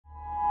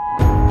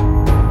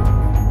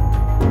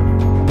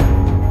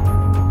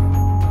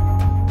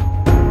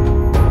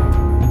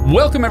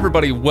Welcome,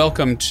 everybody.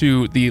 Welcome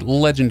to the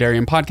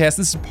Legendarium podcast.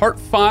 This is part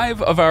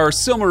 5 of our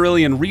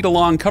Silmarillion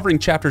read-along covering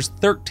chapters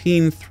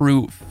 13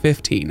 through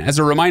 15. As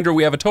a reminder,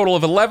 we have a total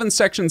of 11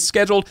 sections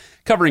scheduled,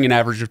 covering an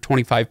average of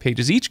 25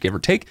 pages each, give or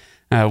take,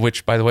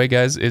 which, by the way,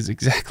 guys, is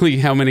exactly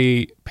how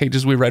many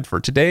pages we read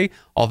for today,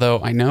 although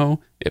I know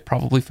it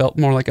probably felt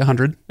more like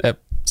 100 at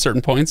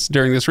certain points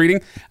during this reading.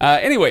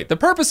 Anyway, the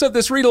purpose of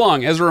this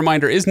read-along, as a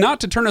reminder, is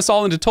not to turn us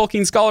all into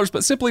Tolkien scholars,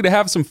 but simply to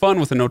have some fun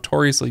with a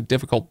notoriously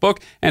difficult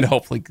book and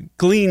hopefully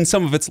glean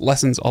some of its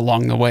lessons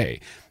along the way.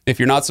 If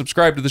you're not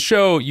subscribed to the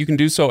show, you can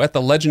do so at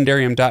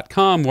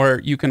thelegendarium.com, where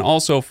you can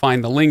also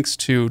find the links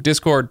to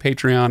Discord,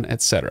 Patreon,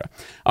 etc.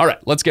 All right,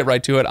 let's get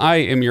right to it. I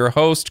am your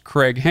host,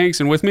 Craig Hanks,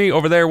 and with me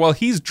over there, well,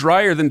 he's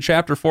drier than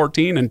chapter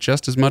 14 and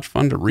just as much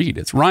fun to read.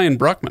 It's Ryan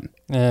Bruckman.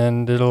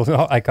 And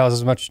I cause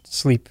as much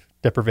sleep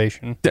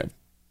deprivation.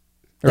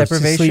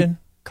 Deprivation?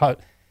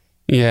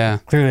 Yeah.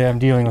 Clearly I'm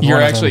dealing with You're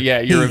one actually,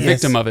 of them. you're a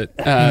victim of it.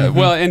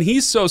 Well, and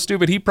he's so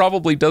stupid, he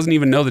probably doesn't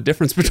even know the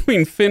difference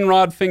between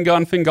Finrod,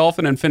 Fingon,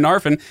 Fingolfin, and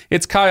Finarfin.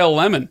 It's Kyle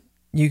Lemon.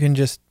 You can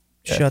just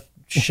shut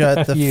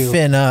the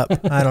fin up.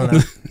 I don't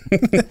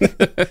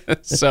know.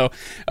 So,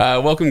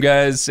 welcome,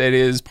 guys. It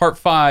is part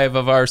 5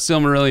 of our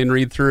Silmarillion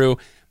read-through.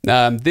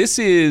 This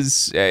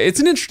is, it's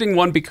an interesting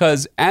one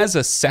because as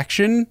a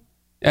section,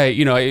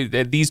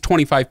 these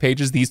 25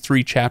 pages, these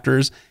 3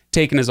 chapters,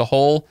 taken as a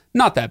whole,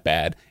 not that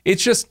bad.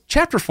 It's just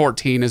chapter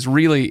 14 is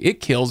really, it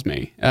kills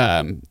me.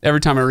 Every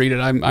time I read it,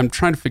 I'm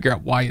trying to figure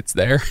out why it's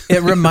there.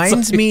 It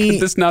reminds me...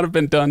 Could this not have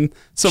been done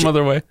some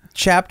other way?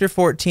 Chapter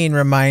 14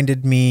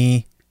 reminded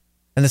me,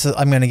 and this is,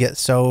 I'm going to get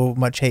so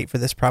much hate for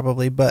this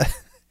probably, but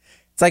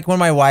it's like when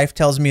my wife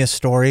tells me a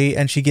story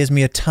and she gives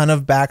me a ton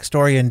of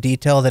backstory and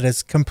detail that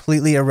is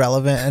completely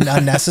irrelevant and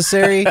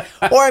unnecessary.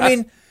 Or, I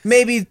mean,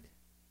 maybe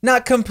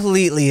not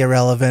completely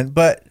irrelevant,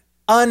 but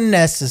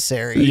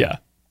unnecessary. Yeah.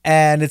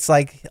 And it's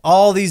like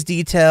all these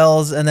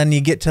details, and then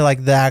you get to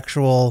like the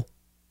actual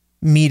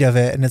meat of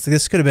it, and it's like,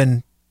 this could have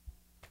been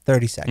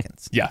 30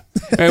 seconds. Yeah.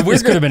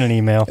 This could have been an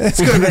email. This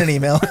could have been an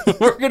email.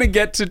 We're going to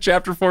get to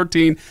chapter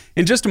 14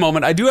 in just a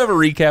moment. I do have a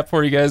recap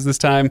for you guys this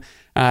time.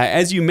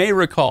 As you may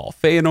recall,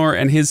 Feanor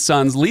and his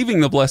sons,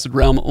 leaving the Blessed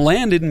Realm,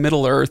 land in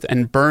Middle-earth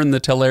and burn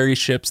the Teleri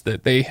ships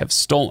that they have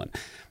stolen.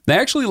 They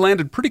actually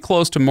landed pretty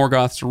close to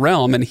Morgoth's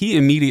realm, and he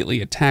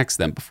immediately attacks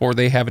them before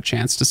they have a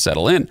chance to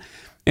settle in.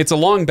 It's a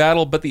long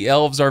battle, but the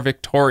elves are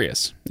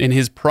victorious. In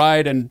his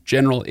pride and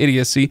general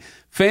idiocy,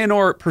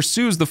 Feanor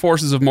pursues the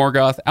forces of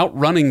Morgoth,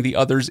 outrunning the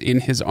others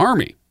in his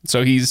army.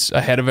 So he's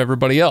ahead of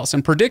everybody else.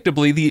 And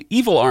predictably, the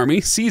evil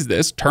army sees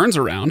this, turns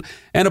around,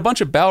 and a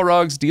bunch of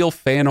Balrogs deal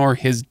Feanor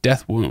his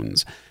death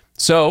wounds.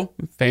 So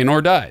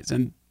Feanor dies,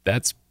 and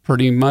that's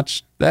pretty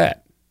much that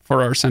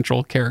for our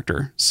central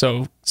character,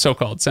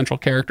 so-called central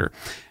character.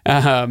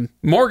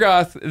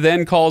 Morgoth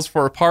then calls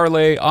for a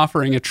parley,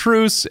 offering a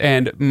truce,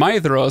 and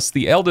Maedhros,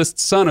 the eldest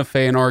son of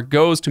Feanor,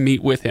 goes to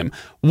meet with him.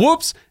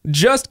 Whoops,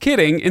 just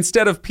kidding.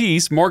 Instead of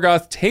peace,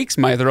 Morgoth takes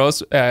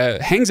Maedhros,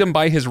 hangs him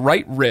by his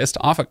right wrist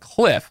off a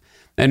cliff.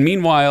 And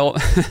meanwhile,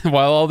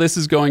 while all this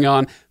is going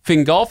on,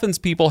 Fingolfin's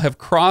people have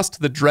crossed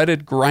the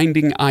dreaded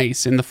grinding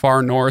ice in the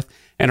far north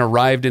and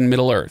arrived in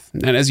Middle-earth.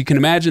 And as you can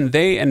imagine,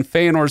 they and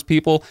Feanor's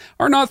people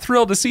are not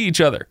thrilled to see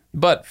each other.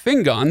 But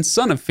Fingon,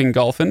 son of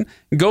Fingolfin,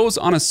 goes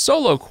on a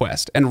solo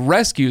quest and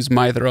rescues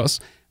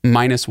Maedhros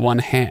minus one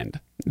hand.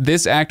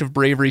 This act of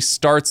bravery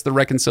starts the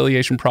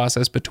reconciliation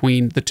process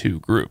between the two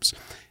groups.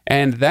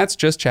 And that's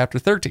just chapter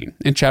 13.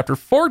 In chapter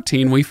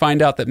 14, we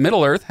find out that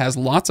Middle-earth has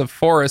lots of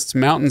forests,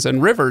 mountains,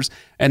 and rivers,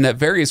 and that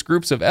various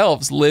groups of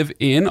elves live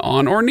in,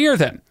 on, or near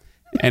them.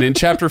 And in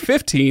chapter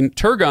 15,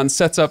 Turgon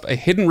sets up a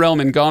hidden realm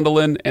in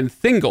Gondolin, and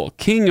Thingol,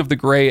 king of the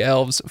Grey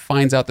Elves,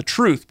 finds out the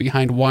truth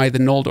behind why the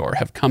Noldor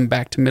have come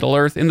back to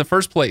Middle-earth in the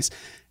first place.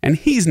 And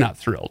he's not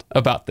thrilled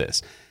about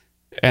this.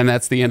 And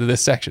that's the end of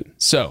this section.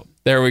 So,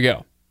 there we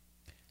go.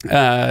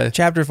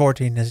 Chapter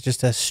 14 is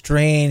just a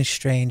strange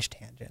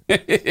tangent.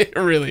 It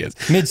really is.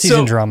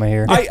 Mid-season drama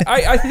here.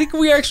 I think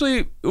we're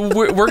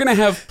going to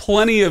have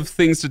plenty of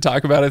things to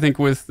talk about, I think,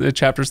 with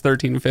chapters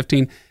 13 and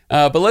 15.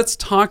 But let's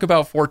talk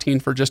about 14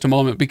 for just a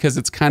moment, because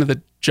it's kind of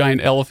the giant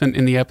elephant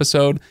in the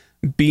episode,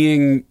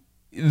 being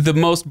the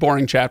most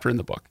boring chapter in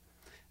the book.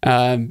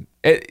 And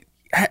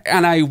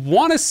I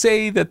want to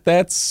say that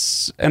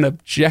that's an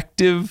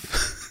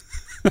objective...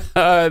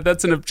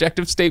 that's an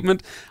objective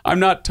statement. I'm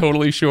not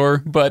totally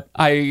sure, but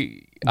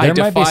I There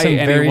might be some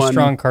anyone. very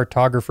strong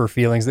cartographer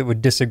feelings that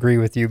would disagree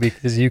with you,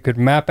 because you could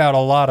map out a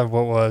lot of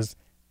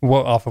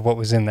off of what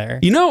was in there.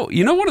 You know,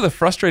 one of the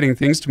frustrating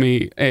things to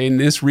me in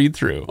this read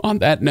through on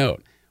that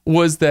note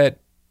was that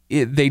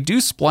they do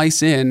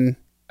splice in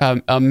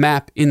a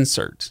map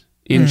insert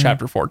in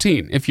chapter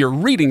 14. If you're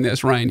reading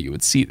this, Ryan, you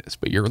would see this,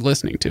 but you're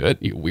listening to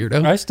it, you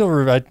weirdo.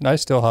 I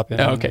still hop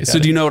in. Okay, so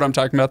do you know what I'm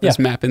talking about? This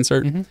map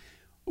insert. Mm-hmm.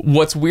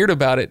 What's weird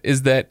about it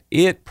is that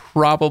it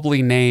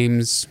probably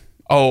names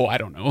I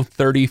don't know,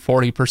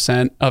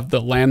 30-40% of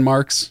the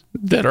landmarks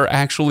that are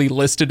actually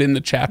listed in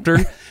the chapter.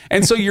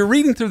 And so you're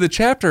reading through the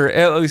chapter,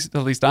 at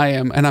least I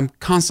am, and I'm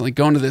constantly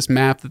going to this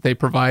map that they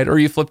provide, or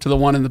you flip to the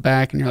one in the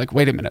back and you're like,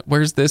 wait a minute,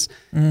 where's this?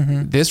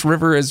 This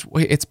river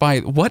it's by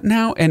what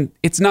now? And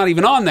it's not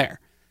even on there.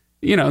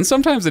 And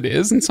sometimes it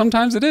is, and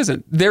sometimes it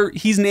isn't.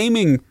 He's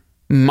naming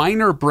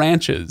minor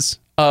branches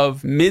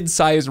of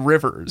mid-sized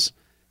rivers.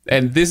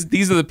 And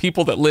these are the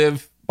people that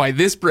live by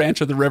this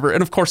branch of the river.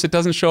 And of course, it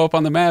doesn't show up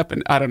on the map.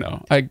 And I don't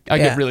know. I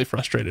get really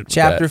frustrated with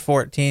Chapter that.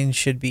 14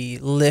 should be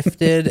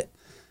lifted,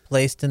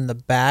 placed in the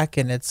back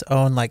in its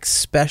own like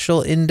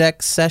special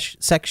index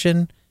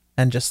section.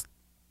 And just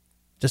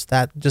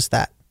that.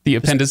 The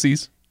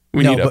appendices.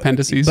 We need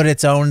appendices. But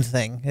its own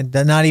thing.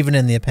 Not even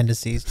in the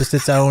appendices, just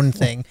its own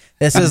thing.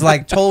 This is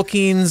like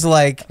Tolkien's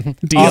like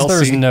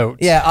author's note.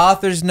 Yeah,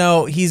 author's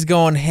note. He's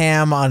going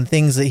ham on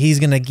things that he's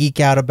going to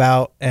geek out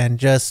about, and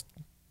just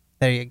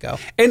there you go.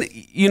 And,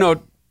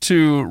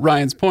 to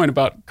Ryan's point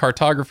about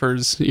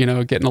cartographers,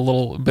 getting a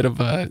little bit of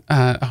a,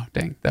 oh,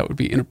 dang, that would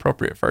be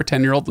inappropriate for our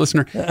 10-year-old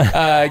listener,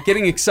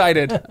 getting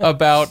excited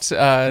about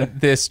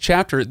this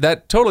chapter,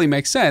 that totally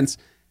makes sense.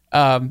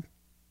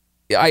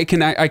 I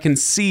can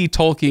see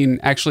Tolkien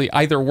actually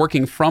either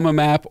working from a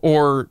map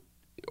or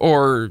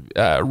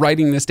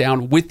writing this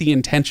down with the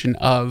intention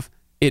of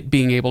it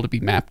being able to be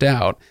mapped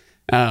out.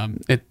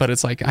 But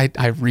it's like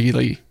I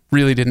really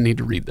didn't need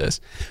to read this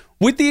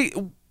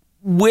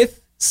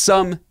with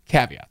some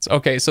caveats.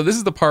 Okay, so this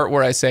is the part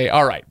where I say,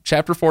 all right,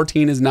 chapter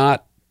 14 is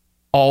not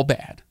all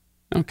bad.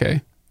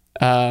 Okay.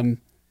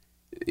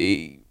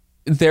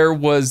 There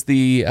was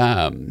the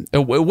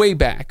way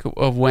back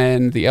of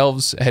when the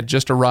elves had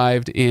just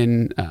arrived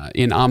in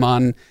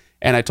Aman,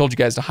 and I told you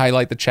guys to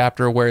highlight the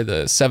chapter where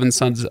the 7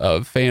 sons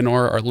of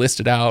Feanor are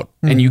listed out,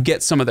 and you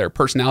get some of their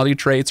personality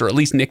traits, or at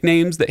least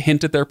nicknames that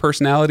hint at their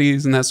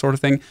personalities and that sort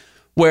of thing,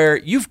 where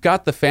you've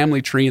got the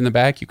family tree in the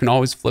back. You can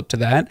always flip to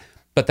that,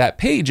 but that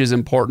page is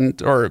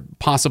important or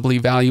possibly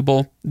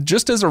valuable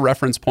just as a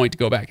reference point to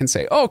go back and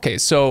say, oh, okay,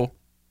 so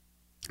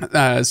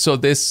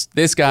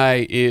this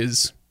guy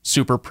is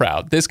super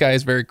proud. This guy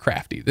is very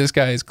crafty. This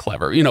guy is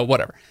clever,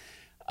 whatever.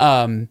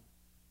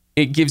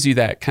 It gives you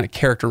that kind of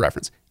character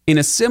reference. In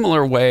a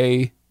similar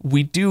way,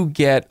 we do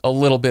get a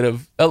little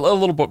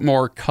bit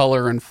more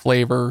color and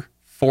flavor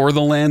for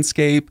the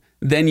landscape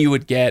than you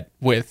would get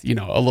with,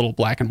 a little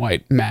black and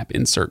white map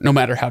insert, no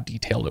matter how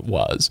detailed it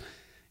was.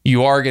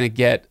 You are going to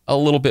get a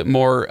little bit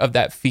more of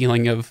that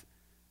feeling of,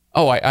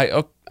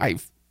 I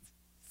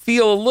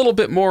feel a little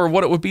bit more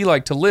what it would be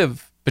like to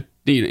live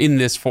in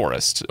this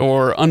forest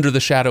or under the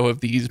shadow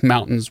of these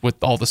mountains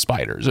with all the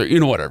spiders, or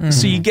whatever.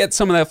 So you get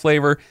some of that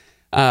flavor,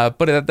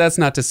 but that's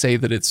not to say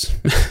that it's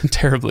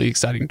terribly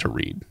exciting to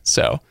read.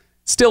 So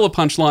still a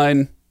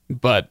punchline,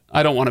 but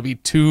I don't want to be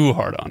too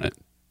hard on it.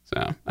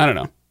 So I don't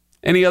know.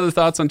 Any other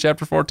thoughts on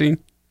chapter 14?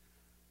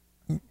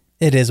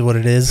 It is what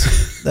it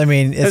is. I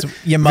mean, it's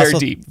you muscle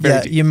very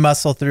deep. You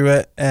muscle through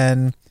it,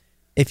 and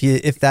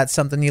if that's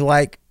something you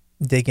like,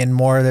 dig in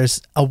more.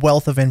 There's a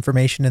wealth of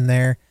information in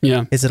there.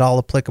 Yeah. Is it all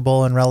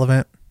applicable and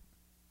relevant?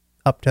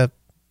 Up to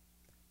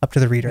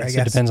the reader, I guess.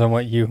 It depends on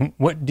what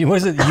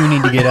is it that you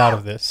need to get out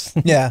of this.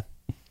 Yeah.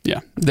 Yeah.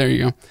 There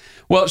you go.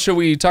 Well, shall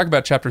we talk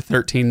about chapter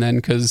 13 then?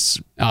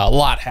 Because a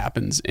lot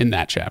happens in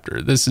that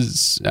chapter. This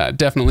is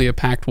definitely a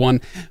packed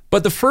one.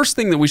 But the first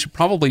thing that we should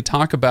probably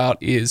talk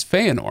about is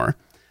Feanor.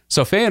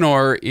 So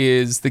Feanor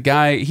is the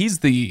guy, he's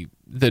the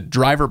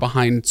driver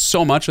behind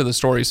so much of the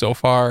story so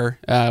far,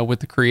 with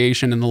the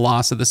creation and the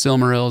loss of the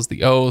Silmarils,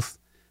 the oath,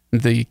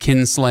 the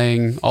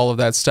kinslaying, all of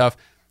that stuff.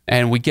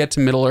 And we get to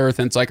Middle Earth,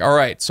 and it's like, all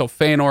right, so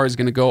Feanor is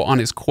going to go on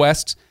his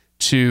quest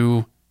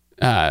to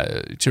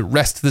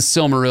wrest the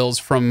Silmarils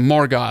from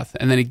Morgoth,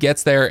 and then he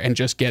gets there and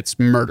just gets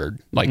murdered,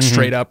 like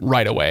straight up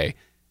right away,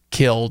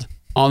 killed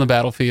on the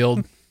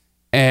battlefield.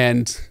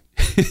 And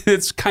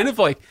it's kind of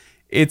like,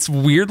 it's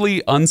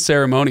weirdly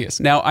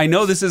unceremonious. Now, I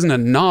know this isn't a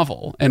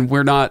novel, and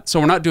we're not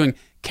doing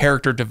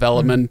character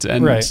development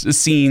and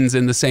scenes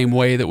in the same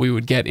way that we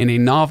would get in a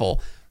novel.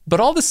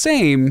 But all the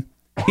same,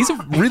 he's a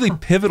really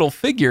pivotal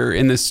figure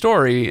in this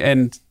story.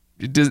 And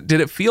did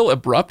it feel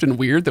abrupt and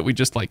weird that we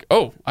just like,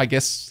 oh, I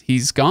guess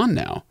he's gone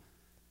now?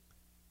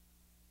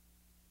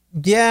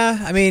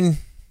 Yeah, I mean,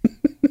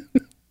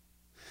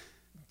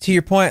 to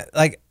your point,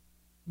 like,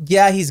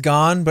 yeah, he's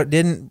gone, but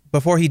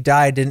before he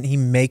died, didn't he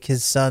make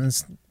his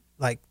sons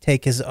like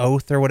take his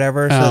oath or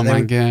whatever? So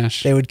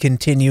gosh. They would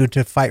continue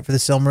to fight for the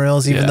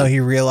Silmarils, even though he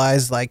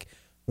realized like,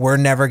 we're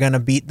never going to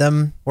beat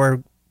them.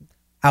 We're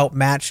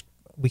outmatched.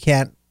 We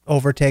can't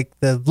overtake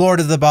the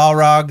Lord of the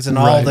Balrogs and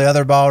all the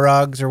other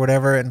Balrogs or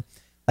whatever. And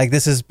like,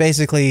 this is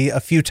basically a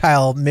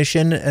futile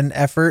mission and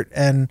effort.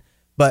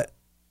 But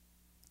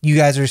you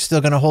guys are still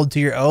going to hold to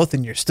your oath,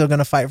 and you're still going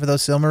to fight for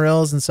those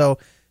Silmarils. And so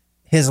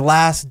his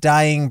last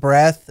dying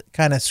breath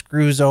kind of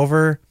screws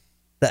over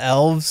the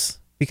elves,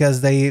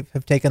 because they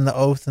have taken the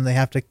oath and they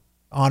have to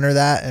honor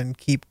that and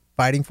keep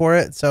fighting for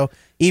it. So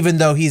even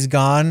though he's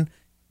gone,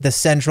 the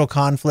central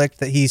conflict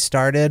that he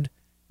started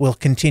will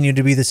continue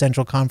to be the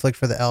central conflict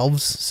for the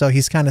elves. So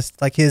he's kind of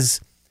like his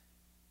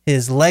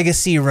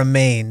legacy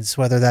remains,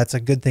 whether that's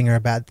a good thing or a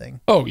bad thing.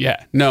 Oh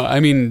yeah, no,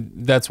 I mean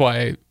that's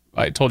why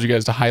I told you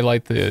guys to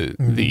highlight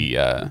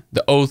the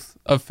oath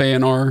of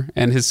Feanor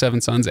and his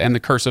 7 sons and the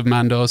curse of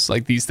Mandos.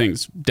 Like these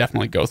things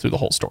definitely go through the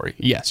whole story.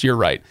 Yes, you're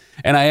right.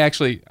 And I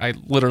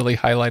literally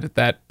highlighted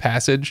that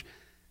passage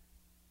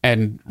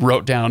and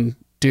wrote down,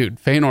 dude,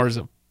 Feanor's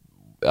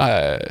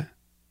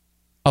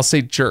I'll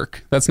say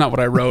jerk. That's not what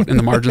I wrote in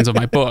the margins of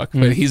my book,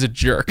 but he's a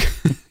jerk.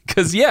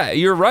 Because yeah,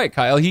 you're right,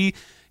 Kyle. He,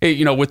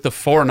 with the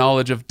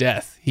foreknowledge of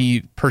death,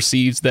 he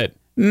perceives that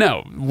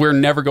no, we're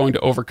never going to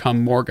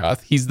overcome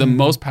Morgoth. He's the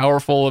most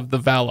powerful of the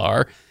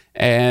Valar,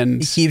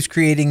 and he keeps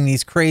creating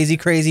these crazy,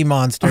 crazy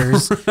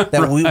monsters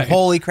that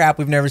holy crap,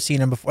 we've never seen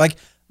him before. Like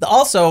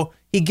also,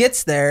 he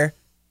gets there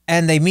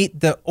and they meet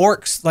the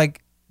orcs.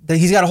 Like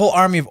he's got a whole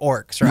army of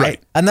orcs, right?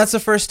 And that's the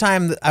first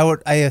time that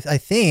I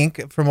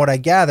think, from what I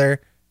gather,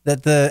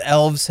 that the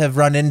elves have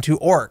run into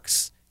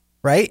orcs,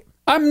 right?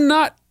 I'm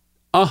not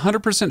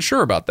 100%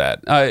 sure about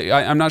that.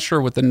 I'm not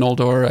sure with the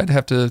Noldor. I'd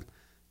have to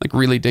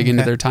really dig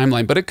into their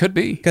timeline, but it could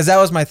be. Because that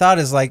was my thought,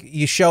 is like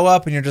you show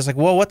up and you're just like,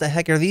 whoa, what the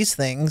heck are these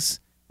things?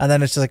 And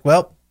then it's just like,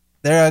 well,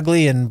 they're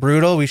ugly and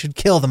brutal. We should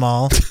kill them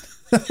all.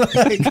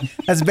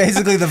 That's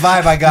basically the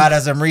vibe I got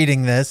as I'm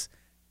reading this.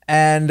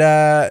 And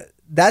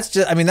that's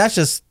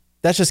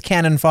just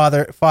cannon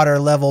fodder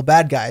level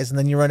bad guys. And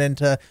then you run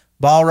into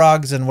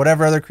Balrogs and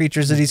whatever other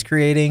creatures that he's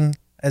creating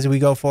as we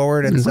go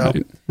forward. And so,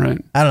 right.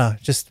 I don't know,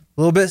 just a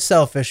little bit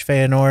selfish,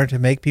 Feanor, to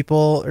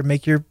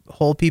make your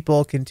whole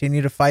people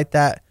continue to fight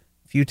that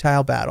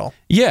futile battle.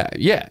 Yeah,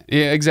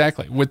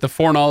 exactly. With the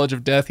foreknowledge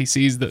of death, he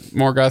sees that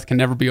Morgoth can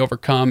never be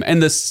overcome.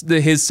 And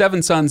his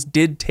 7 sons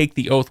did take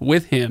the oath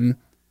with him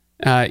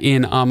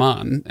in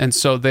Aman. And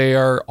so they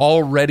are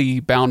already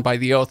bound by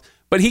the oath.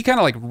 But he kind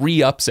of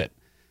re-ups it.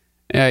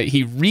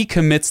 He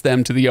recommits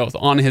them to the oath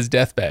on his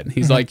deathbed.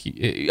 He's like,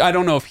 I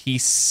don't know if he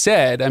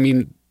said, I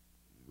mean,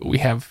 we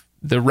have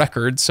the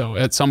record, so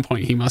at some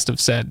point he must have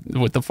said,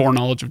 with the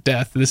foreknowledge of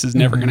death, this is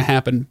never going to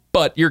happen,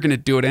 but you're going to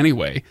do it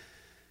anyway.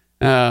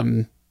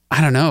 I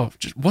don't know.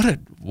 Just what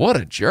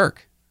a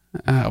jerk.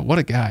 What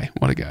a guy.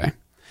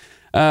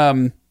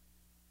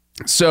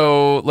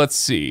 So let's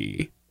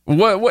see.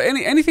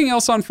 Anything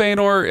else on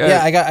Feanor?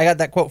 Yeah, I got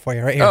that quote for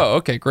you right here. Oh,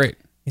 okay, great.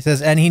 He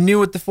says, and he knew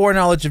with the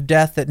foreknowledge of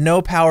death that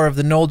no power of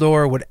the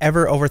Noldor would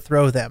ever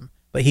overthrow them.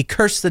 But he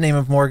cursed the name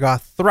of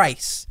Morgoth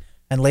thrice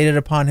and laid it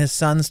upon his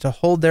sons to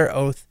hold their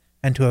oath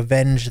and to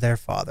avenge their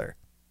father.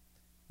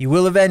 You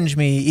will avenge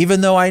me, even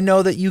though I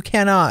know that you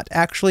cannot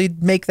actually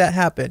make that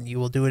happen. You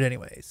will do it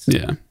anyways.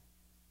 Yeah.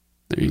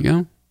 There you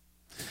go.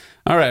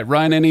 All right,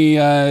 Ryan,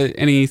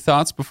 any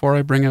thoughts before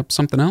I bring up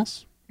something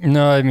else?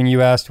 No, I mean,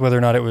 you asked whether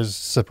or not it was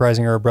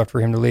surprising or abrupt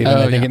for him to leave, and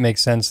I think it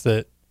makes sense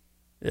that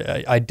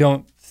I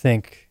don't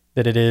think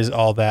that it is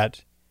all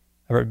that,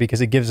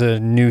 because it gives a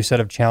new set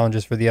of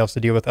challenges for the elves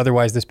to deal with.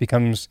 Otherwise,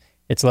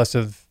 it's less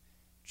of,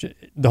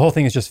 the whole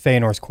thing is just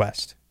Feanor's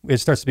quest. It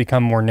starts to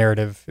become more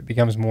narrative. It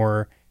becomes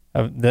more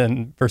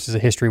than versus a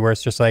history where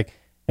it's just like,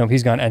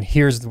 he's gone and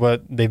here's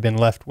what they've been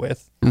left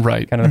with.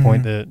 Right. Kind of the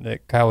point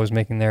that Kyle was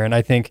making there. And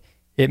I think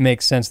it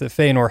makes sense that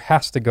Feanor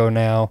has to go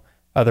now.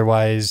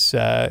 Otherwise,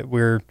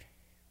 we're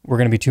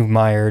going to be too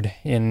mired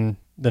in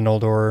the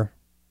Noldor.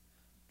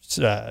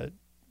 We're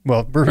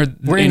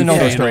in the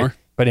Noldor story,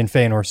 but in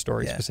Feanor's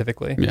story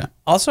specifically. Yeah.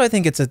 Also, I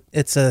think it's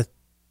a,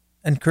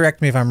 and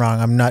correct me if I'm wrong,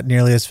 I'm not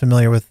nearly as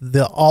familiar with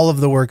all of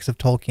the works of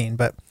Tolkien,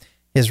 but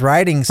his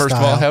writing style.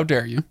 First of all, how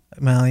dare you?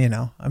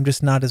 Well, I'm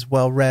just not as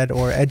well read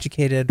or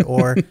educated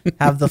or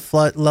have the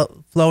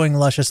flowing,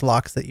 luscious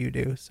locks that you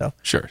do. So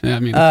sure, yeah, I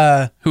mean,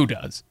 who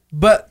does?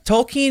 But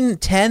Tolkien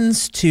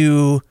tends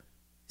to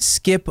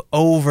skip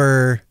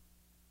over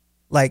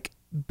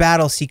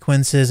battle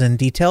sequences and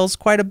details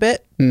quite a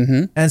bit.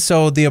 Mm-hmm. And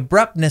so the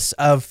abruptness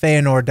of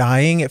Feanor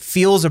dying, it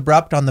feels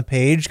abrupt on the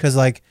page because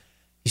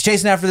he's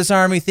chasing after this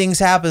army, things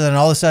happen, and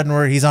all of a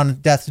sudden he's on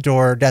death's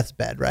door, death's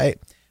bed, right?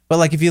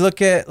 But if you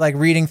look at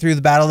reading through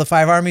the Battle of the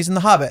Five Armies in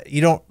The Hobbit,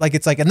 you don't and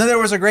then there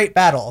was a great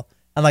battle,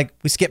 and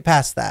we skip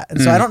past that. And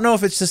so I don't know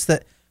if it's just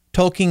that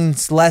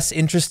Tolkien's less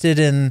interested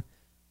in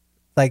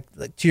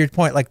to your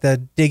point, the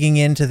digging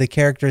into the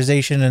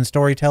characterization and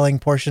storytelling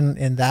portion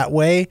in that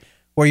way,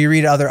 where you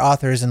read other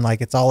authors and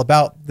it's all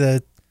about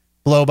the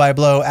blow by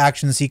blow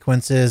action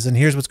sequences and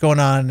here's what's going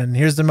on and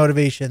here's the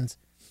motivations.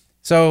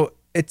 So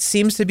it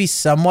seems to be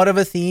somewhat of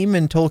a theme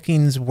in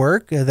Tolkien's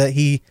work that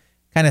he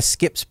kind of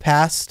skips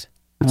past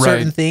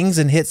certain things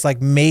and hits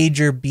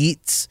major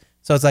beats.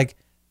 So it's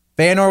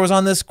Feanor was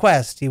on this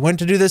quest. He went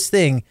to do this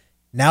thing.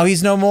 Now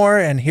he's no more.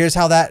 And here's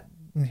how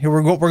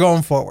we're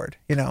going forward,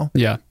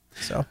 Yeah.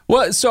 So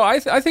I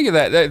think of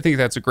that. I think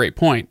that's a great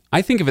point.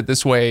 I think of it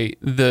this way: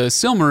 the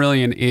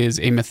Silmarillion is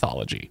a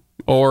mythology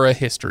or a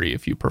history,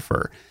 if you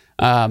prefer,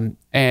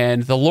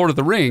 and the Lord of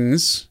the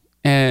Rings,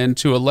 and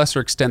to a lesser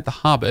extent, the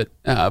Hobbit.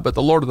 But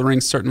the Lord of the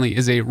Rings certainly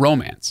is a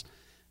romance,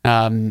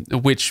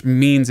 which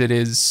means it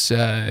is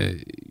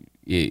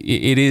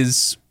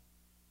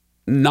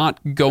not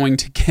going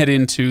to get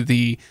into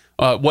the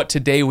what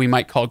today we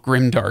might call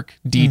grimdark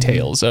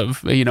details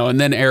of, and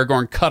then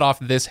Aragorn cut off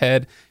this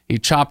head, he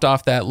chopped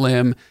off that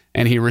limb,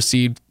 and he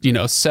received,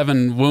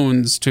 7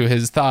 wounds to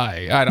his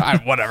thigh.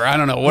 Whatever. I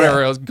don't know.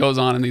 Whatever else goes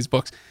on in these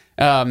books.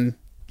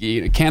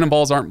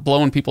 Cannonballs aren't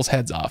blowing people's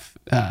heads off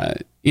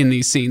in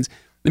these scenes,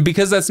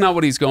 because that's not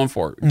what he's going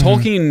for.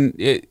 Tolkien,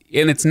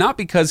 and it's not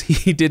because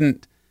he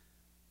didn't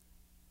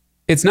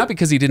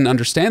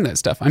understand that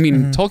stuff. I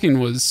mean,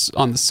 Tolkien was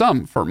on the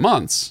sum for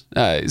months.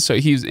 So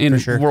he's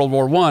in World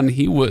War I.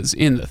 He was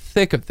in the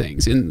thick of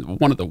things, in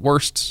one of the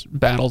worst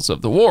battles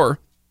of the war.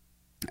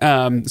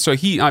 So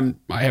I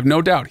have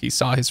no doubt he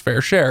saw his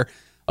fair share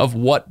of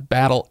what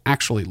battle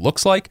actually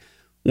looks like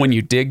when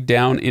you dig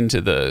down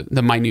into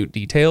the minute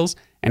details,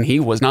 and he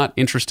was not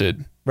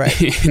interested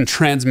in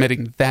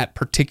transmitting that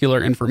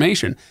particular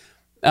information.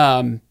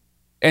 And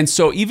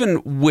so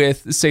even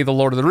with, say, The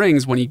Lord of the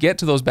Rings, when you get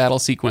to those battle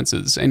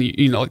sequences, and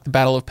like the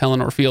Battle of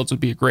Pelennor Fields would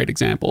be a great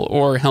example,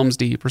 or Helm's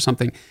Deep or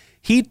something,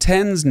 he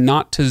tends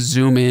not to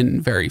zoom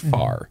in very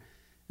far.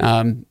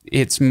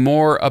 It's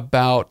more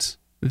about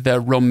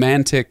the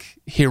romantic,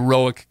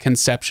 heroic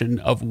conception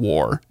of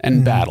war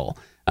and battle,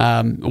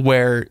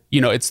 where,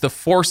 it's the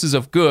forces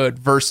of good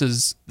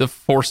versus the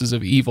forces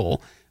of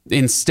evil,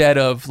 instead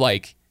of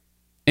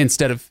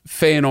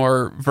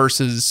Feanor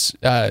versus,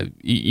 Jeffrey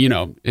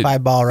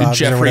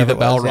the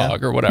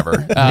Balrog or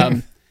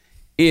whatever.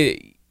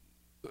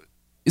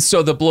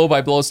 So the blow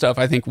by blow stuff,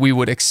 I think we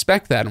would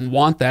expect that and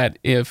want that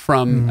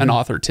from an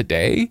author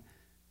today,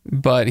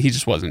 but he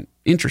just wasn't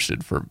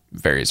interested for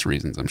various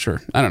reasons, I'm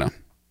sure. I don't know.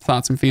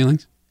 Thoughts and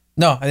feelings?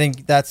 No, I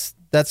think that's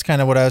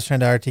kind of what I was trying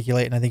to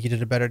articulate, and I think you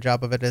did a better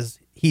job of it.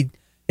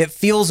 It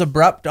feels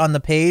abrupt on the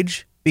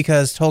page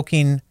because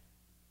Tolkien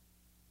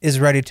is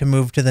ready to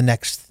move to the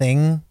next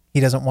thing. He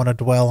doesn't want to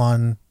dwell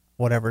on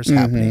whatever's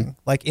happening,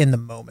 like in the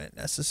moment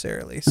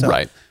necessarily.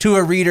 So to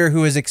a reader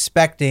who is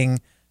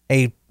expecting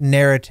a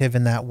narrative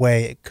in that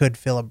way, it could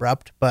feel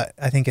abrupt, but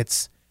I think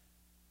it's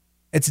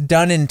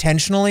done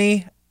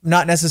intentionally,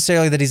 not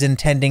necessarily that he's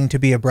intending to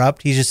be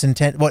abrupt. He's just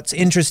what's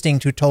interesting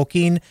to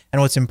Tolkien and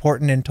what's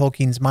important in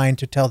Tolkien's mind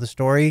to tell the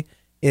story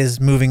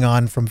is moving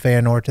on from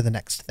Feanor to the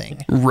next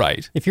thing.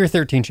 Right. If you're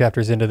 13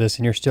 chapters into this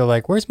and you're still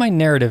like, where's my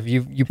narrative?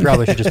 You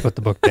probably should just put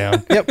the book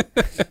down.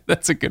 Yep.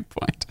 That's a good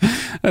point.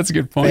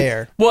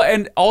 Fair. Well,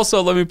 and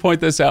also let me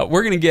point this out.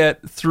 We're going to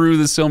get through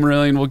the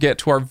Silmarillion. We'll get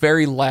to our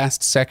very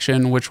last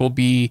section, which will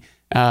be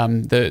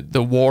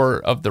the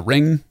War of the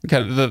Ring,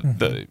 kind of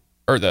the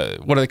what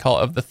do they call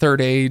it, of the Third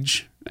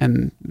Age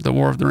and the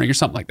War of the Ring or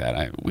something like that.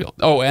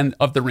 And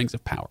of the Rings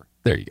of Power.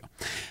 There you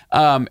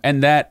go.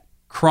 And that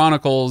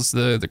chronicles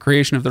the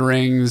creation of the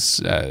rings,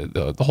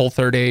 the whole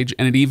Third Age,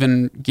 and it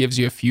even gives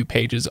you a few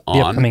pages on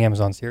the upcoming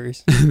Amazon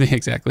series.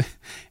 Exactly.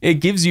 It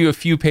gives you a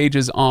few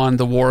pages on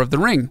the War of the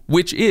Ring,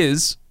 which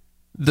is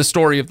the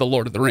story of the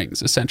Lord of the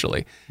Rings,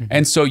 essentially.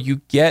 And so you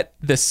get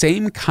the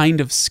same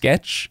kind of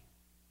sketch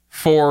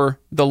for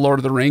the Lord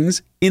of the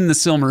Rings in the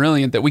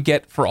Silmarillion that we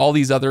get for all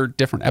these other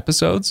different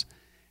episodes.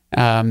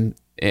 And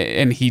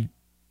he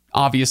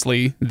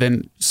obviously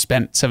then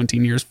spent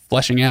 17 years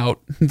fleshing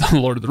out the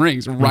Lord of the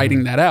Rings,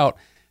 writing that out.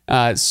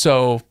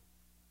 So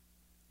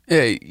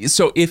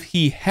if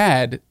he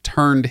had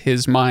turned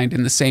his mind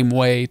in the same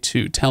way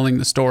to telling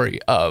the story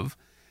of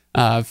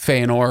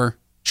Feanor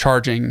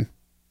charging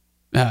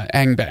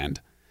Angband,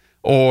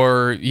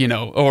 or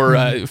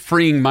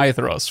freeing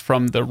Maethros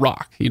from the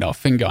rock,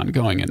 Fingon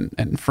going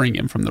and freeing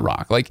him from the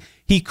rock, like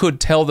he could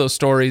tell those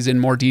stories in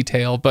more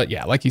detail. But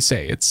yeah, like you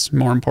say, it's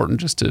more important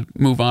just to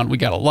move on. We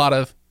got a lot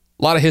of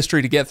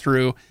history to get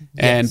through,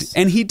 and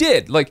he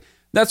did. Like,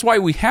 that's why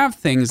we have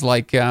things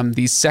like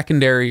these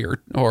secondary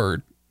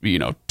or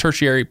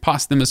tertiary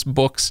posthumous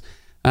books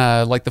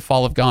like The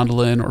Fall of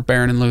Gondolin or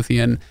Beren and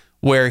Luthien,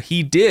 where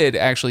he did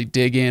actually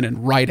dig in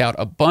and write out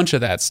a bunch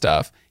of that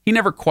stuff. He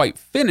never quite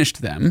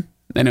finished them,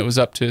 and it was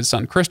up to his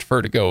son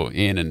Christopher to go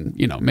in and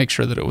make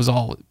sure that it was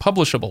all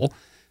publishable.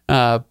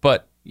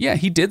 But yeah,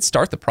 he did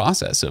start the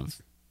process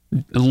of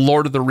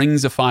Lord of the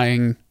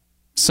Ringsifying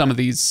some of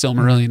these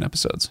Silmarillion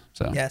episodes.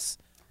 So yes,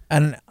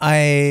 and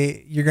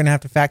you're gonna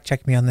have to fact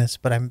check me on this,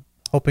 but I'm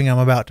hoping I'm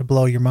about to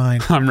blow your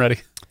mind. I'm ready.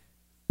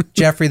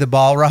 Jeffrey the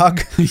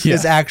Balrog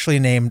is actually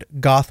named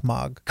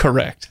Gothmog.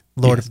 Correct.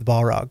 Lord of the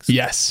Balrogs.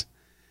 Yes.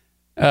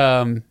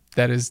 That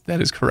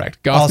is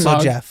correct. Gothmog.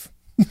 Also Jeff.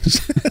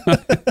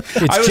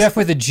 It's Jeff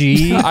with a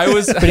G.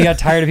 But he got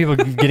tired of people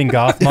getting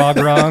Gothmog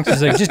wrong.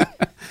 So he's like,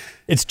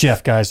 it's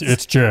Jeff, guys.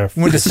 It's Jeff.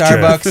 Went to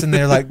Starbucks and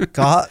they're like,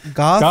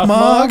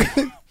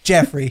 Gothmog?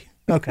 Jeffrey.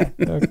 Okay.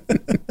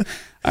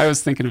 I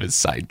was thinking of his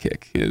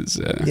sidekick. His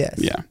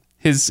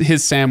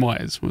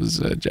Samwise was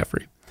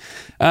Jeffrey.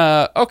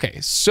 Okay,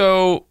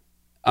 so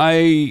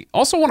I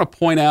also want to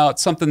point out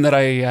something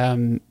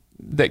that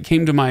that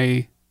came to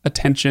my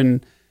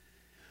attention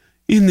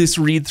in this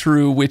read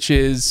through, which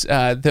is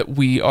that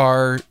we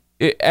are,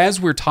 as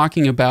we're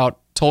talking about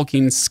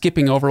Tolkien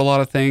skipping over a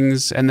lot of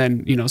things and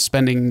then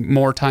spending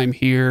more time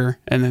here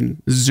and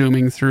then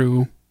zooming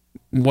through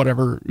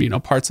whatever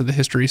parts of the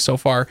history so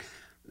far.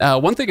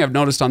 one thing I've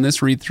noticed on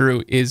this read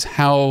through is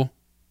how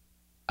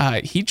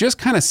he just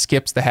kind of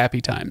skips the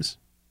happy times.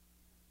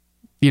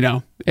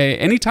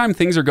 Anytime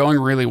things are going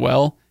really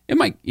well, it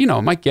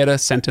might get a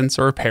sentence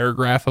or a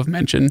paragraph of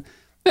mention.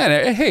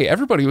 And hey,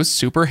 everybody was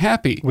super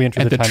happy. We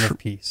entered the time of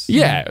peace.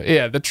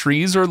 Yeah. The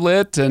trees are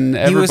lit and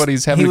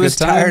everybody's having a good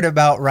time. He was tired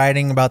about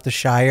writing about the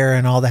Shire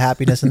and all the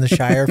happiness in the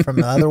Shire from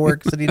the other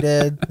works that he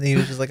did. And he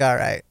was just like, all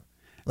right,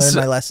 learn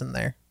my lesson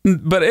there.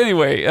 But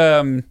anyway,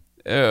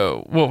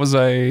 what was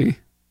I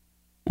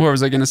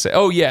going to say?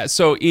 Oh yeah.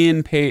 So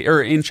in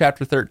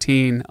chapter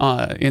 13,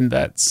 in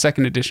that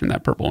second edition,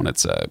 that purple one,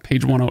 it's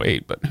page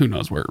 108, but who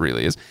knows where it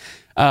really is.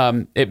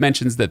 It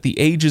mentions that the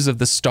ages of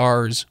the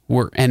stars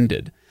were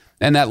ended.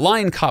 And that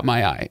line caught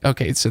my eye.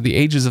 Okay, so the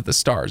ages of the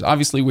stars.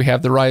 Obviously, we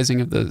have the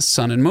rising of the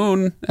sun and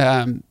moon.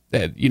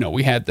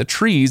 We had the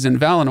trees in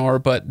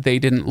Valinor, but they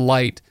didn't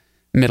light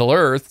Middle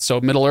Earth. So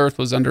Middle Earth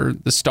was under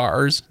the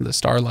stars, the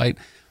starlight.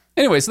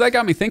 Anyway, so that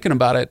got me thinking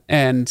about it.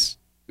 And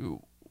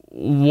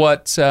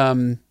what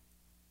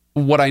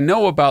I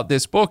know about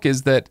this book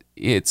is that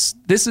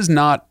this is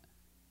not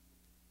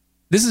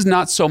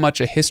so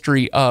much a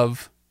history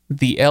of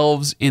the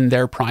elves in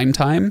their prime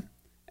time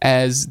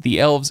as the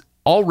elves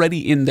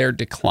already in their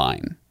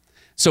decline.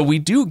 So we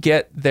do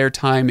get their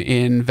time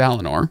in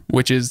Valinor,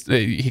 which is,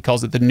 he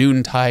calls it the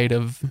noontide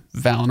of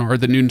Valinor,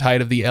 the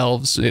noontide of the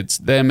elves. It's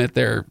them at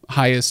their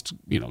highest,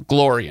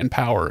 glory and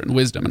power and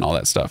wisdom and all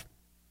that stuff.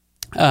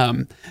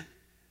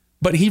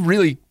 But he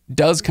really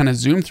does kind of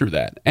zoom through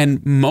that.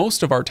 And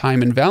most of our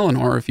time in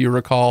Valinor, if you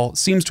recall,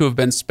 seems to have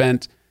been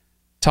spent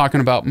talking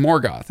about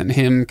Morgoth and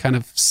him kind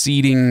of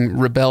seeding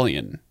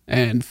rebellion,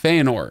 and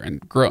Feanor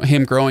and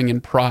him growing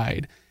in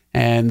pride,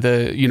 and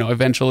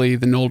eventually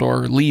the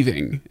Noldor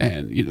leaving,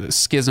 and the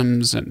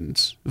schisms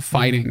and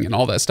fighting and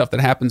all that stuff that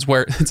happens,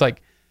 where it's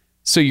like,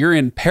 so you're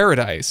in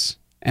paradise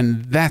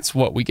and that's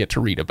what we get to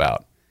read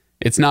about.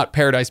 It's not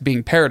paradise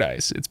being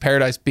paradise, it's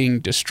paradise being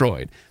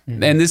destroyed.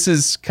 And this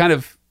is kind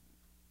of,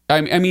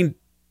 I mean,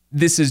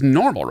 this is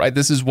normal, right?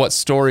 This is what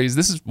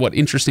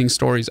interesting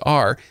stories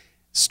are.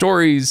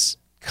 Stories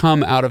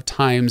come out of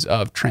times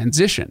of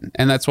transition,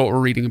 and that's what we're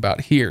reading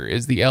about here,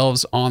 is the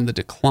elves on the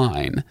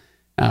decline.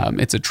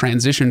 It's a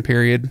transition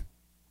period.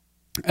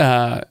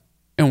 And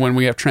when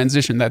we have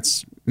transition,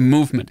 that's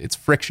movement, it's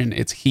friction,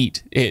 it's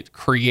heat, it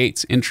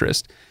creates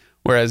interest.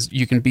 Whereas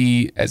you can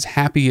be as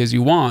happy as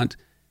you want,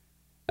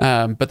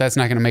 but that's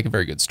not going to make a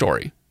very good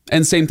story.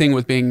 And same thing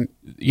with being,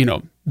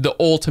 the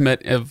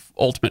ultimate of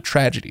ultimate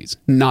tragedies,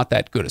 not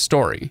that good a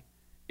story.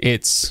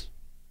 It's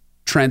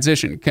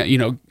transition,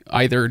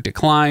 either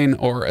decline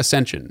or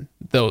ascension.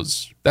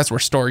 That's where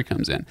story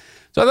comes in.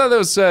 So I thought that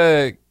was,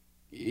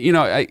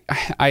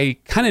 I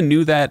kind of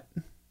knew that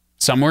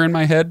somewhere in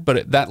my head,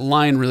 but that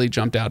line really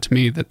jumped out to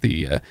me, that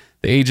the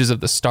ages of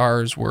the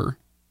stars were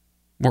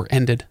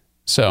ended.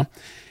 So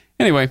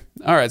anyway,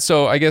 all right.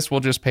 So I guess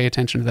we'll just pay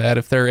attention to that.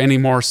 If there are any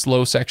more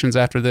slow sections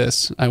after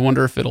this, I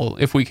wonder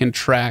if we can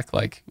track,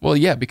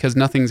 because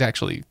nothing's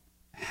actually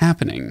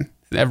happening.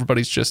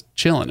 Everybody's just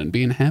chilling and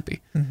being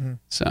happy. Mm-hmm.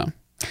 So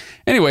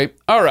anyway,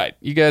 all right.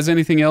 You guys,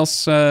 anything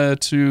else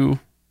to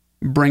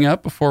bring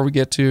up before we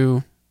get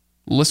to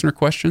listener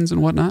questions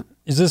and whatnot?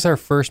 Is this our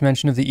first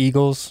mention of the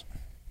Eagles?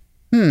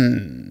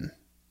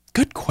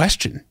 Good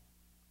question.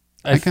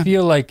 I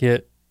feel like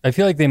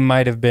they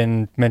might have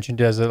been mentioned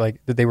as that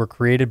they were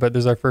created, but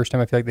this is our first time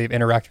I feel like they've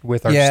interacted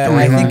with our story. Yeah,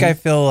 I think I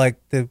feel like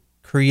the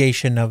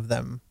creation of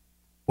them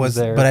was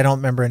there, but I don't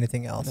remember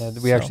anything else.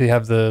 We actually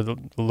have the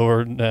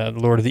Lord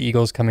of the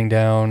Eagles coming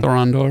down,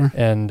 Thorondor,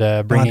 and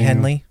bringing Ron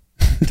Henley.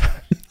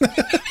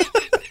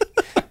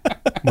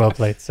 Well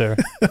played, sir.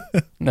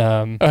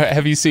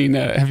 Have you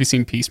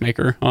seen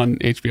Peacemaker on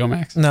HBO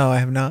Max? No, I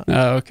have not.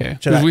 Oh, okay.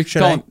 Should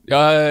I?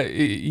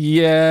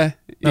 Yeah.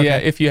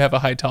 If you have a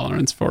high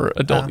tolerance for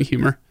adult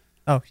humor.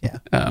 Oh yeah.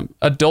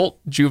 Adult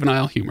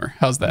juvenile humor.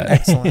 How's that?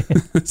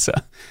 Excellent. So,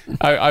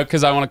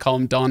 because I want to call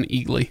him Don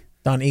Eagley.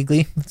 Don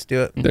Eagley. Let's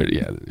do it.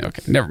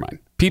 Okay. Never mind.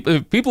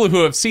 People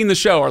who have seen the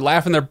show are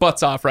laughing their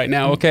butts off right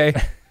now. Okay.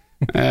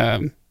 All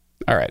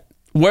right.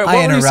 What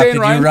I were you saying,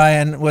 Ryan?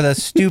 Ryan, with a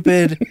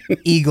stupid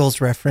Eagles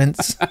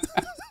reference.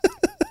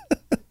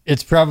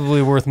 It's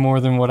probably worth more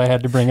than what I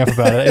had to bring up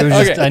about it. It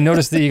was just, I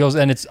noticed the Eagles,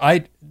 and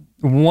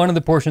one of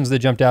the portions that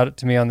jumped out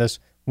to me on this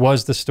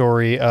was the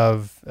story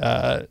of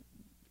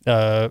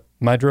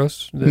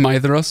Mithros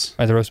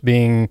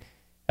being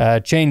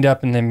chained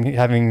up, and then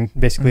having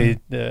basically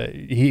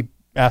he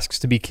asks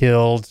to be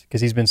killed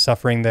because he's been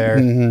suffering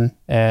there,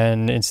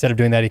 and instead of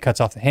doing that, he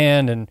cuts off the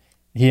hand, and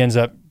he ends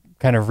up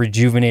kind of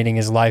rejuvenating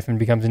his life and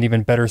becomes an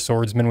even better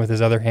swordsman with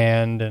his other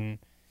hand. And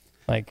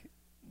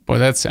boy,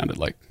 that sounded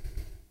like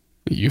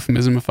a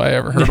euphemism if I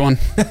ever heard one.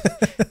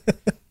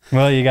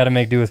 Well, you got to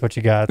make do with what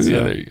you got. So. Yeah,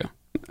 there you go.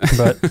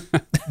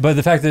 but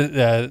the fact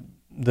that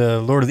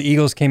the Lord of the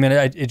Eagles came in,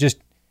 it just,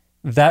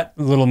 that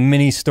little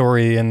mini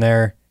story in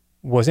there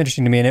was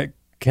interesting to me, and it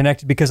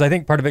connected, because I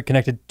think part of it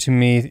connected to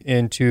me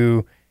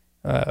into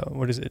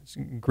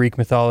Greek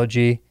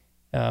mythology,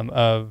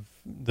 of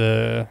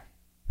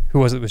who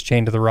was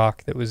chained to the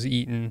rock that was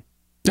eaten?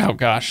 Oh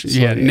gosh,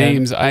 yeah,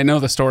 names. I know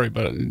the story,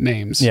 but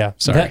names. Yeah,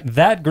 sorry.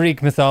 That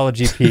Greek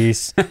mythology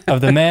piece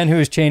of the man who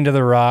was chained to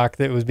the rock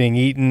that was being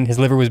eaten, his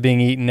liver was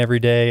being eaten every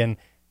day, and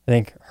I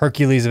think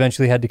Hercules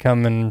eventually had to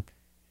come and.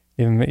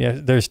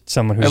 There's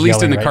someone who's at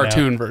least in the right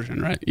cartoon now.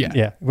 Version, right? Yeah.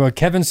 Yeah. Well,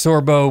 Kevin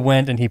Sorbo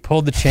went and he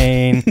pulled the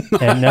chain,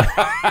 and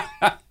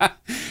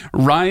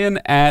Ryan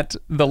at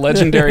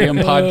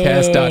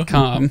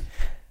thelegendariumpodcast.com.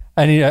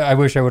 I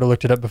wish I would have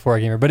looked it up before I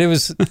came here, but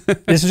this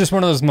is just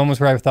one of those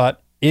moments where I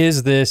thought,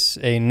 is this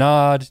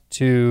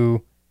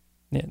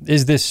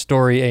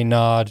story a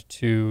nod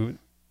to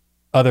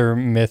other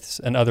myths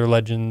and other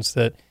legends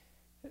that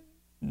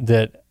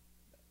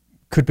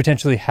could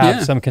potentially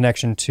have some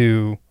connection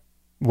to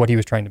what he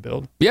was trying to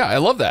build? Yeah, I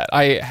love that.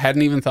 I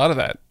hadn't even thought of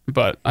that,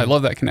 but I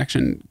love that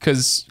connection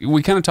because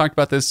we kind of talked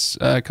about this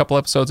a couple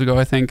episodes ago,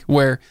 I think,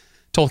 where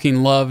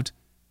Tolkien loved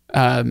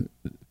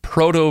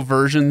proto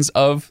versions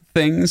of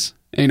things,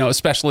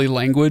 especially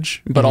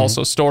language, but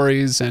also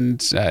stories and,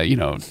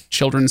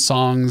 children's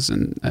songs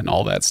and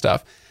all that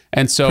stuff.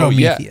 And so,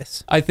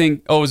 Prometheus. I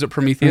think, is it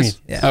Prometheus?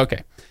 Yeah.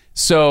 Okay.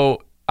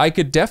 So I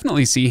could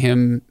definitely see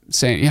him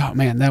saying, "Yeah,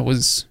 man, that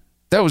was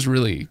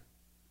really,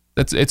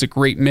 it's a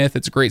great myth.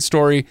 It's a great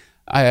story.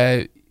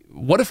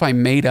 What if I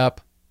made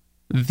up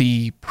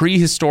the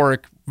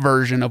prehistoric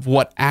version of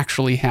what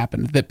actually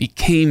happened that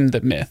became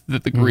the myth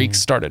that the Greeks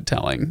started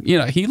telling?"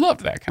 He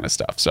loved that kind of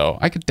stuff. So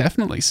I could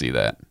definitely see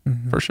that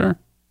for sure.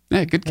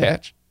 Yeah, good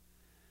catch.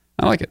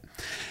 I like it.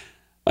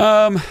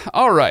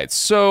 All right.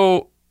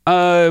 So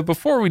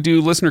before we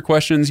do listener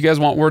questions, you guys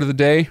want word of the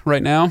day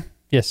right now?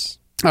 Yes.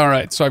 All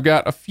right, so I've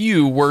got a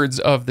few words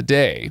of the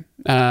day.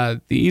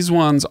 These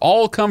ones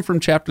all come from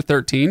chapter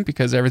 13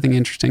 because everything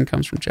interesting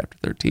comes from chapter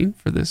 13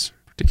 for this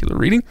particular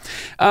reading.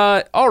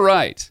 All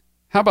right,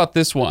 how about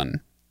this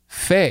one?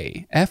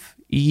 Fey,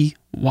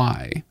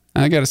 F-E-Y.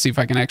 I got to see if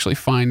I can actually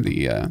find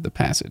the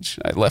passage.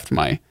 I left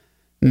my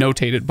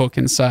notated book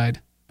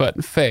inside,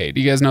 but Fey,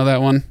 do you guys know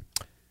that one?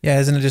 Yeah,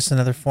 isn't it just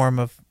another form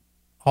of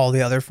all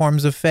the other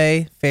forms of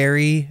Fey?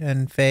 Fairy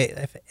and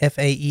Fey,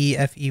 F-A-E,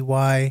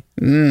 F-E-Y.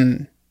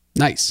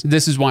 Nice.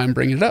 This is why I'm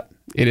bringing it up.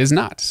 It is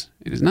not.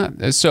 It is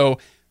not. So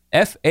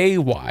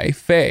F-A-Y,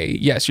 Fey,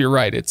 yes, you're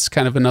right. It's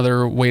kind of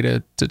another way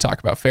to talk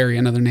about fairy,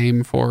 another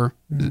name for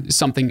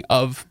something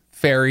of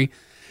fairy.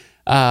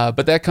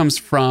 But that comes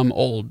from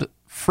Old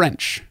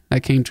French.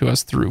 That came to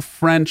us through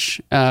French.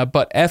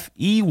 But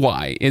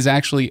F-E-Y is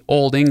actually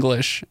Old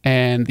English,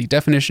 and the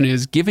definition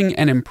is giving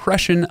an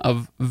impression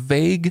of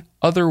vague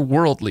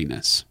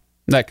otherworldliness.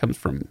 That comes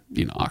from,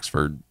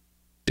 Oxford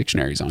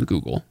dictionaries on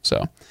Google.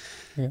 So...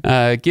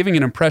 giving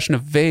an impression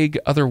of vague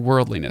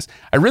otherworldliness.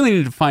 I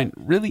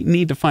really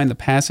need to find the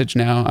passage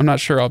now. I'm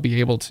not sure I'll be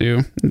able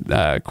to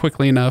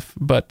quickly enough,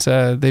 but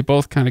they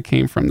both kind of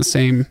came from the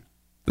same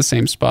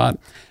spot.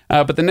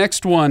 But the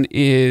next one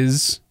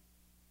is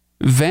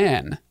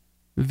van,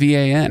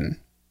 V-A-N.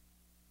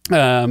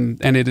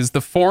 And it is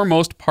the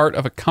foremost part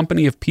of a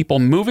company of people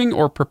moving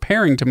or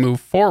preparing to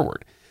move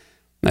forward,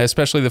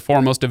 especially the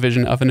foremost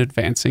division of an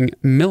advancing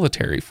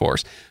military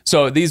force.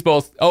 So these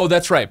both,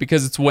 that's right,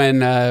 because it's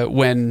when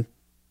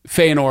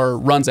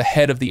Feanor runs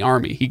ahead of the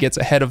army. He gets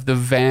ahead of the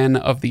van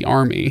of the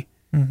army,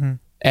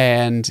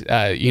 and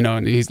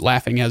he's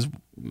laughing as,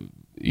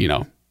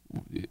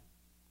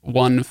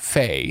 one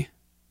Fey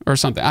or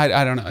something.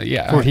 I don't know,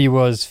 yeah. For he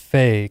was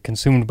Fey,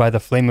 consumed by the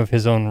flame of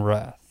his own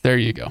wrath. There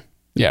you go.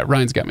 Yeah,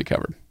 Ryan's got me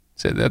covered.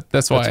 So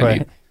that's why I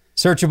need...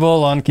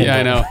 Searchable on Kindle. Yeah,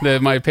 I know.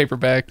 My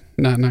paperback,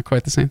 not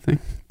quite the same thing.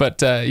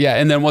 But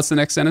and then what's the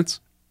next sentence?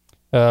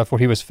 For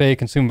he was Fey,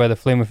 consumed by the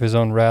flame of his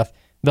own wrath.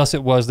 Thus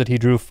it was that he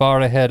drew far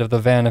ahead of the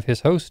van of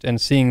his host,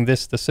 and seeing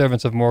this, the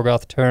servants of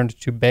Morgoth turned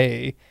to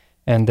bay,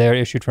 and there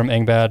issued from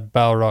Angband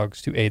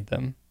Balrogs to aid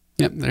them.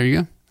 Yep, there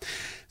you go.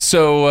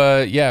 So,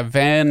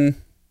 van,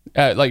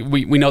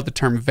 we know the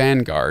term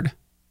vanguard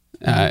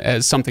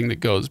as something that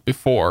goes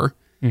before.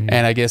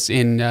 And I guess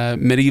in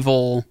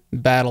medieval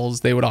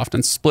battles, they would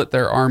often split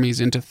their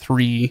armies into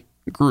three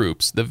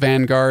groups. The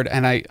vanguard,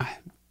 and I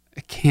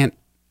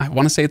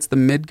want to say it's the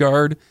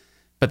Midgard,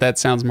 but that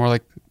sounds more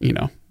like,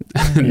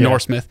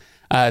 Norse myth.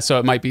 So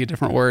it might be a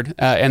different word.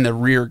 And the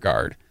rear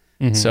guard.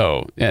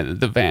 So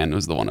the van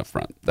was the one up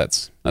front.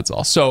 That's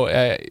all. So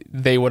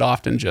they would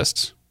often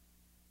just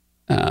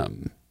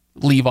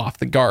leave off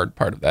the guard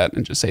part of that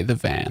and just say the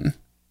van.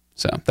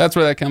 So that's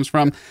where that comes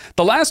from.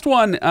 The last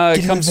one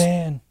comes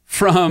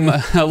from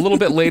a little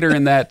bit later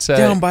in that...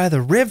 down by the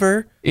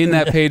river. In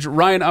that page.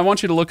 Ryan, I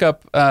want you to look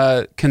up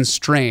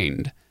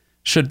constrained.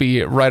 Should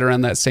be right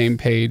around that same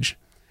page.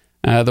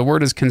 The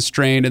word is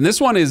constrained. And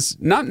this one is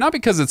not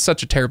because it's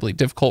such a terribly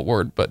difficult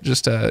word, but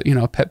just a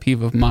pet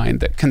peeve of mine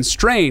that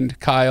constrained,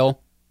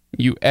 Kyle,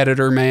 you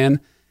editor man,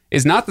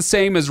 is not the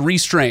same as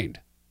restrained.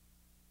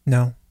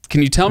 No.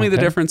 Can you tell me the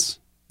difference?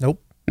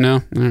 Nope.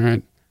 No? All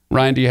right.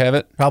 Ryan, do you have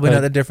it? Probably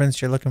not the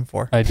difference you're looking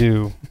for. I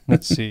do.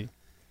 Let's see.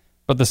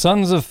 But the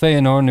sons of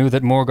Feanor knew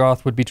that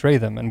Morgoth would betray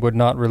them and would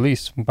not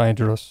release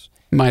Maedhros.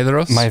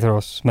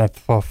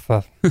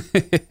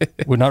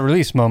 Would not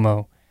release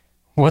Momo,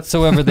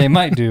 whatsoever they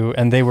might do,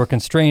 and they were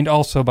constrained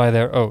also by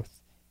their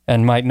oath,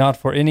 and might not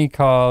for any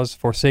cause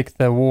forsake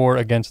the war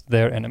against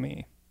their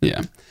enemy.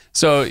 Yeah.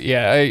 So,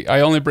 yeah, I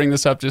only bring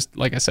this up just,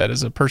 like I said,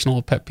 as a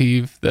personal pet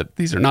peeve, that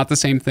these are not the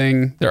same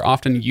thing. They're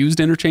often used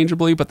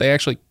interchangeably, but they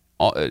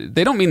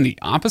don't mean the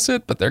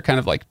opposite, but they're kind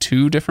of like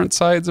two different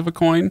sides of a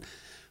coin,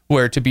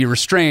 where to be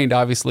restrained,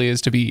 obviously,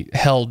 is to be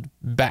held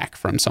back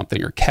from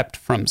something or kept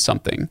from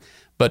something.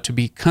 But to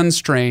be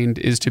constrained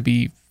is to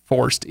be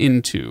forced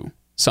into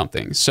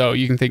something. So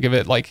you can think of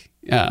it like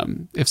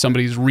if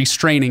somebody's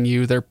restraining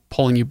you, they're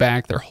pulling you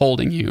back, they're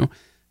holding you.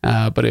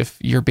 But if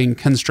you're being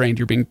constrained,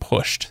 you're being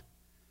pushed,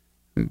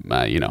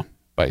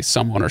 by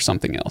someone or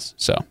something else.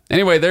 So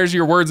anyway, there's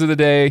your words of the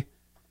day.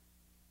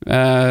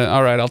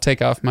 All right, I'll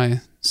take off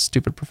my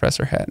stupid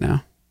professor hat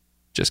now.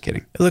 Just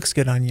kidding. It looks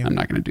good on you. I'm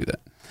not going to do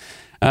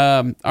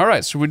that. All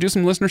right, so we do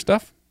some listener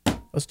stuff?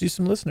 Let's do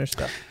some listener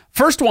stuff.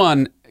 First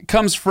one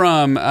comes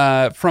from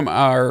our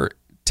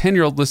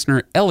 10-year-old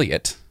listener,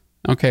 Elliot.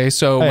 Okay,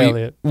 so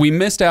Elliot. We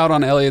missed out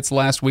on Elliot's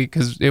last week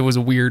because it was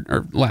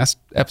last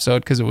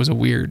episode because it was a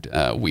weird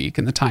week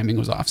and the timing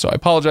was off. So I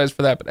apologize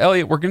for that. But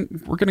Elliot, we're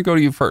gonna go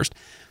to you first.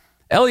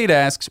 Elliot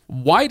asks,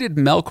 why did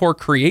Melkor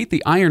create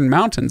the Iron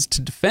Mountains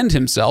to defend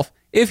himself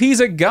if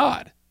he's a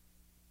god?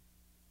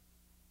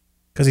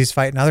 Because he's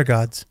fighting other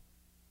gods.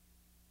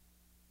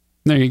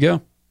 There you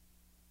go.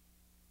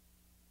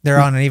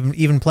 They're on an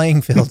even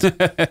playing field.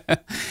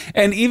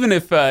 And even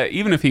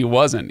if he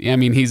wasn't, I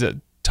mean, he's a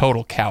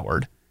total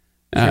coward.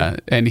 Sure.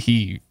 And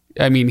he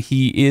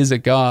is a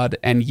god,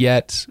 and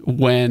yet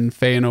when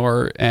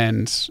Feanor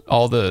and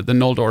all the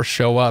Noldor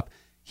show up,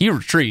 he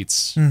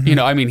retreats.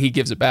 Mm-hmm. He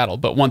gives a battle,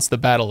 but once the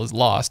battle is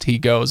lost, he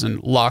goes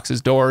and locks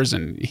his doors,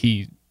 and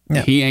he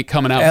ain't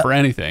coming out for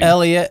anything.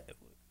 Elliot,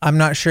 I'm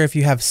not sure if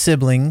you have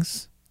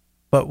siblings,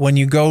 but when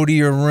you go to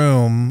your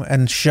room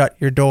and shut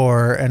your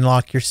door and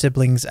lock your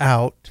siblings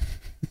out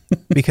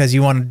because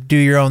you want to do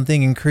your own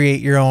thing and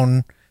create your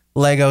own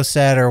Lego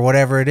set or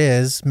whatever it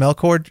is,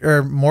 Melkor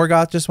or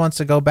Morgoth just wants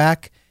to go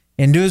back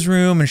into his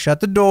room and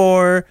shut the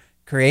door,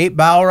 create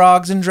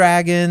Balrogs and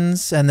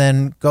dragons, and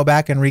then go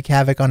back and wreak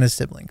havoc on his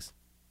siblings.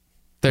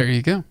 There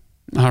you go.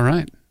 All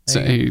right.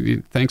 So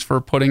thanks for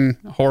putting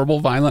horrible,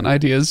 violent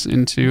ideas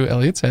into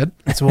Elliot's head.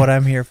 That's what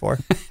I'm here for.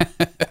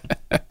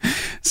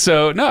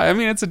 So, no,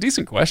 it's a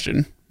decent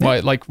question.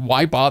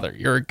 Why bother?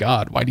 You're a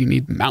god. Why do you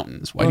need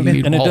mountains? Why do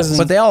you need walls?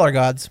 But they all are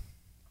gods.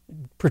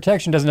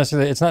 Protection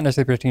it's not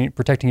necessarily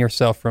protecting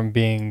yourself from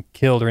being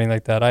killed or anything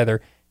like that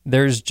either.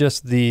 There's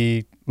just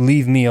the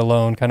leave me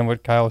alone, kind of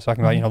what Kyle was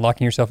talking about,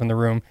 locking yourself in the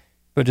room,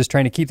 but just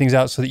trying to keep things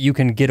out so that you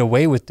can get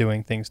away with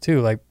doing things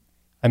too. Like,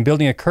 I'm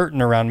building a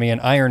curtain around me, an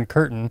iron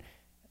curtain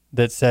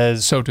that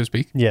says, so to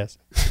speak. Yes.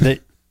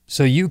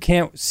 So you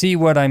can't see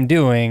what I'm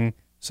doing.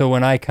 So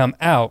when I come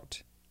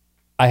out,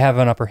 I have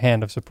an upper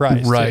hand of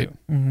surprise. Right.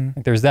 Too. Mm-hmm.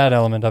 Like, there's that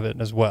element of it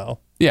as well.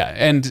 Yeah.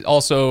 And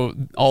also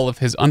all of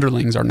his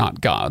underlings are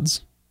not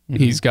gods.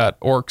 He's got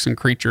orcs and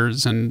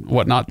creatures and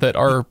whatnot that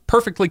are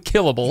perfectly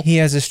killable. He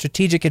has a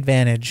strategic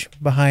advantage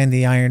behind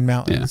the Iron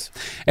Mountains.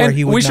 Yeah. And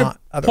he would we should not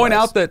otherwise. point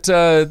out that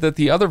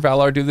the other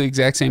Valar do the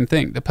exact same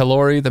thing. The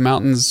Pelori, the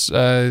mountains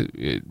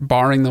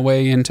barring the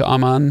way into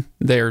Aman,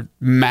 they're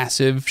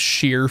massive,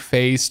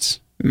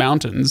 sheer-faced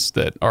mountains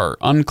that are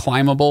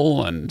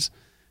unclimbable, and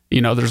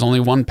there's only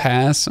one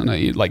pass, and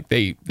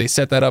they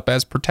set that up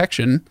as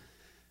protection.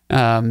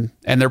 And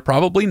they're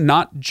probably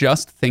not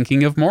just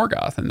thinking of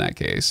Morgoth in that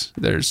case.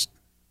 There's,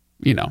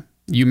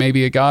 you may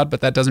be a god, but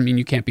that doesn't mean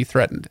you can't be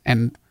threatened.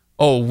 And,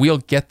 we'll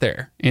get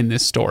there in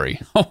this story.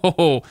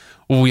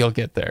 We'll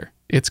get there.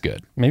 It's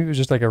good. Maybe it was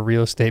just like a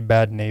real estate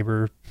bad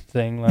neighbor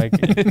thing. Like,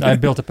 I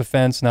built up a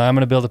fence. Now I'm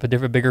going to build up a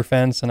bigger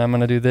fence, and I'm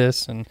going to do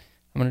this, and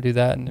I'm going to do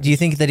that. And do you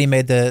think that he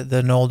made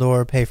the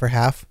Noldor pay for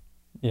half?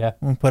 Yeah.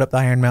 And put up the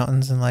Iron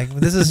Mountains and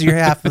this is your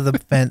half of the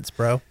fence,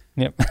 bro.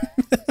 Yep.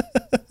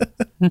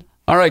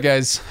 All right,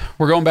 guys,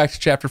 we're going back to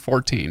chapter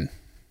 14.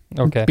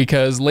 Okay.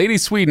 Because Lady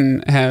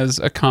Sweden has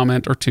a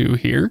comment or two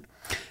here.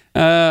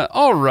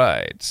 All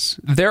right.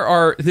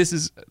 This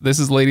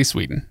is Lady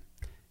Sweden.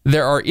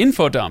 There are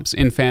info dumps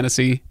in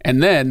fantasy,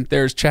 and then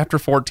there's chapter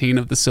 14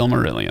 of the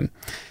Silmarillion.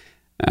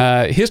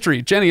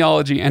 History,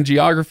 genealogy, and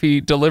geography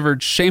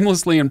delivered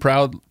shamelessly and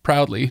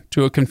proudly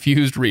to a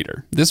confused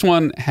reader. This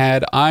one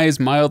had eyes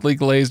mildly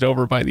glazed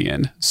over by the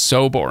end.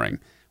 So boring.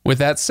 With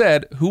that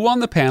said, who on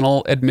the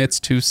panel admits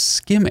to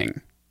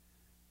skimming?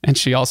 And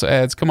she also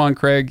adds, "Come on,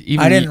 Craig.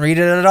 I didn't read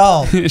it at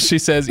all." She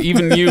says,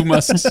 "Even you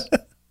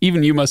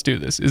must do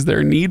this. Is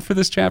there a need for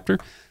this chapter?"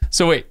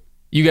 So wait,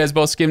 you guys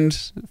both skimmed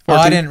 14? Oh,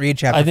 I didn't read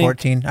chapter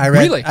 14. I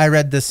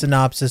read the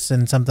synopsis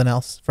and something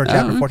else for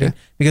chapter 14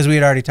 because we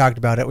had already talked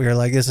about it. We were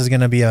like, this is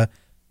going to be a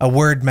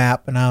word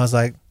map, and I was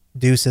like,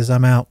 deuces,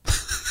 I'm out.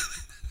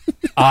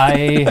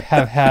 I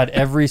have had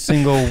every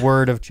single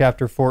word of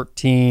chapter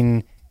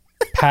 14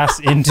 pass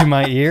into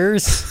my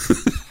ears,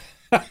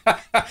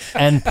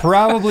 and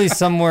probably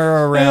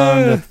somewhere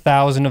around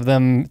 1,000 of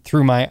them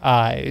through my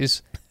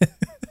eyes.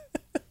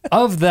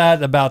 Of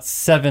that, about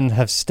 7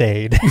 have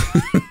stayed.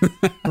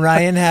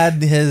 Ryan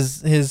had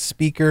his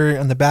speaker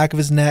on the back of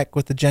his neck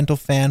with the gentle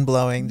fan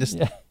blowing, just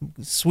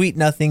sweet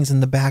nothings in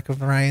the back of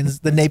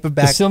the nape of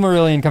back. The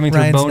Silmarillion coming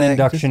through Ryan's bone neck,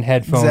 induction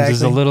headphones is a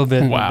exactly. little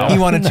bit. Wow. He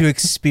wanted to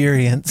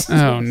experience.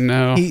 Oh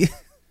no.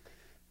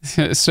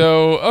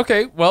 So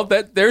okay, well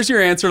there's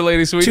your answer,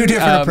 Lady Sweden. Two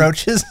different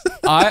approaches.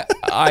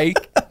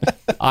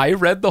 I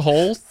read the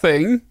whole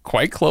thing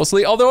quite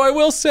closely. Although I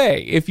will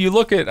say, if you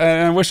look at,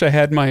 and I wish I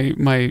had my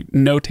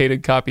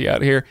notated copy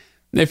out here.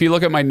 If you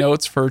look at my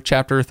notes for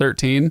chapter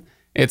 13,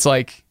 it's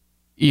like,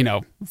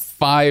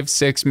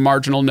 5-6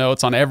 marginal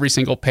notes on every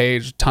single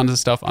page, tons of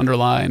stuff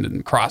underlined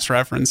and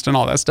cross-referenced and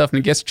all that stuff. And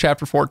it gets to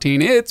chapter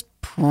 14, it's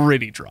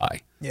pretty dry.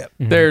 Yep.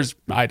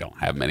 I don't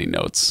have many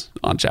notes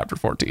on chapter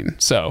 14.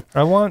 So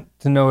I want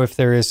to know if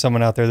there is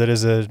someone out there that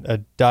is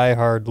a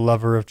diehard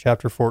lover of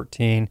chapter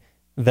 14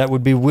 that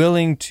would be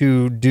willing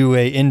to do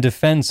a in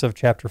defense of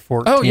chapter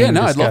 14 Oh, yeah,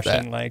 no, I'd discussion.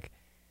 love that. Like,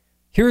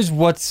 here's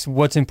what's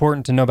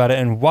important to know about it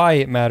and why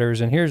it matters,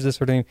 and here's this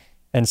sort of thing.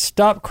 And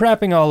stop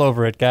crapping all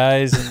over it,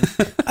 guys.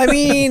 And I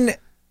mean,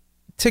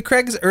 to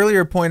Craig's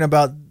earlier point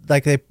about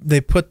like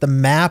they put the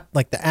map,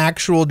 like the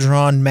actual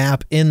drawn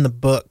map in the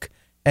book,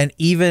 and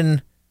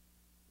even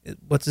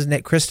what's his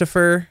name,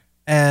 Christopher,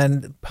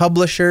 and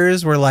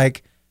publishers were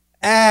like,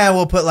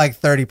 we'll put like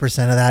 30%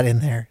 of that in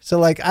there. So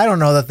like, I don't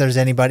know that there's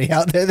anybody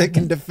out there that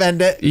can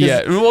defend it.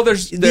 yeah, well,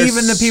 there's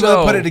Even the people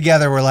that put it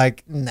together were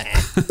like, nah.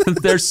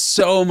 There's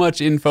so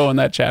much info in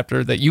that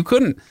chapter that you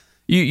couldn't.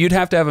 You'd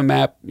have to have a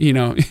map.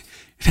 It'd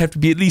have to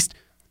be at least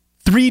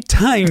 3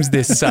 times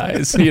this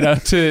size.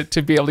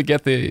 To be able to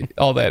get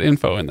all that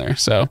info in there.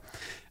 So,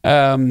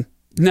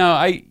 no,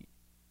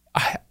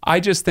 I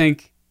just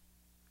think.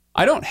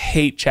 I don't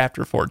hate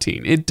chapter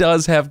 14. It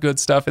does have good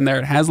stuff in there.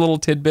 It has little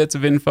tidbits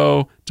of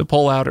info to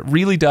pull out. It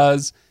really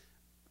does.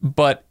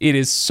 But it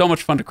is so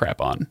much fun to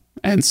crap on.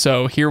 And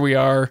so here we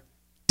are.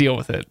 Deal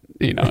with it.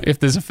 If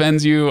this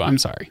offends you, I'm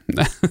sorry.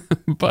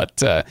 But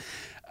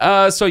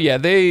so yeah,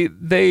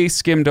 they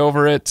skimmed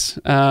over it.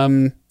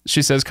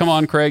 She says, "Come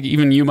on, Craig,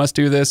 even you must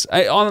do this."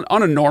 On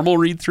a normal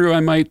read through, I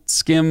might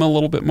skim a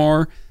little bit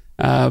more.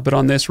 But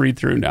on this read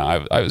through,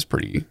 no, I was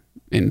pretty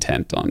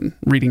intent on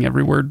reading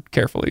every word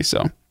carefully.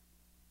 So.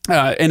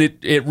 And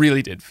it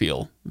really did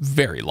feel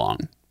very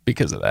long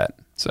because of that.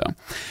 So,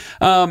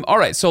 all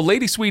right. So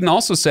Lady Sweden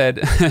also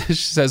said, she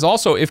says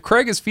also, if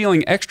Craig is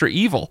feeling extra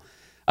evil,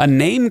 a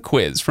name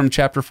quiz from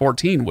chapter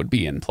 14 would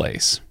be in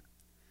place.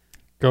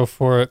 go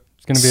for it.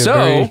 It's going to be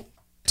So,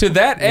 to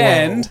that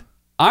end,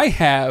 I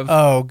have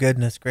Oh,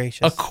 goodness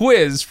gracious. a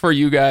quiz for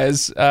you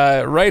guys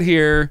right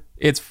here.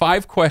 It's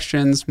 5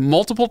 questions,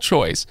 multiple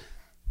choice.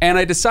 And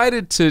I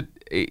decided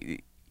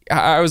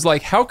I was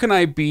like, how can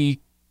I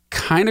be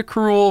kind of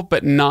cruel,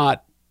 but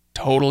not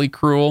totally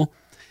cruel?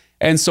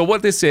 And so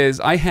what this is,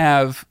 I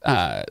have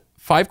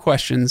 5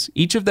 questions.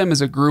 Each of them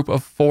is a group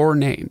of 4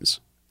 names.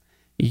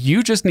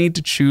 You just need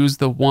to choose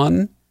the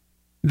one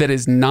that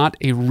is not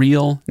a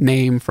real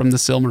name from the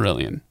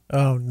Silmarillion.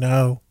 Oh,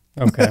 no.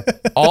 Okay.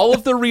 All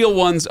of the real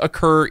ones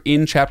occur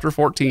in chapter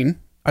 14.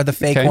 Are the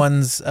fake Okay.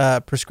 ones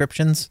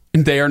prescriptions?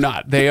 They are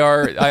not. They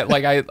are,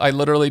 I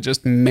literally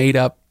just made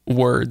up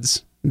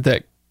words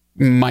that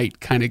might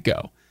kind of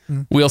go.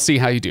 We'll see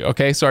how you do.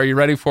 Okay, so are you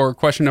ready for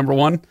question number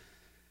 1?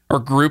 Or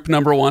group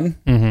number 1?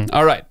 Mm-hmm.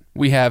 All right.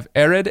 We have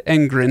Ered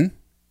Engrin,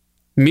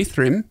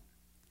 Mithrim,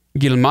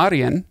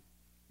 Gilmarian,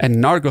 and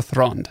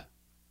Nargothrond.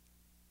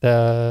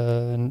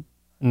 The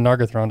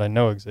Nargothrond I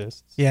know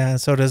exists. Yeah,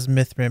 so does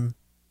Mithrim.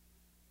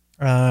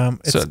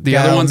 It's So the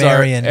other ones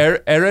are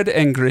Galmarian. Ered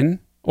Engrin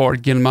or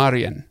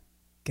Gilmarian.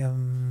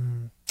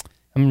 I'm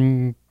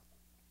going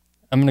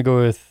to go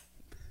with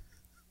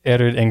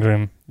Ered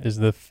Engrim is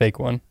the fake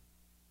one.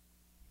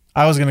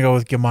 I was going to go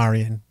with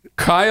Galmarian.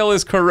 Kyle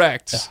is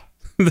correct.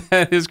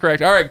 That is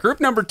correct. All right, group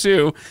number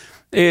 2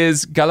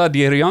 is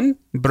Galadirion,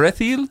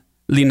 Brethil,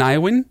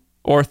 Linaiwin,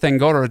 or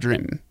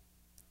Thangorodrim.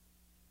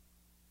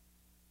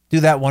 Do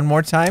that one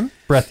more time.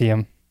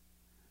 Breathium.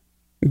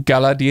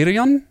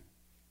 Galadirion,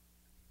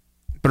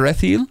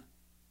 Brethil,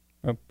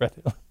 Oh,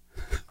 Breathium.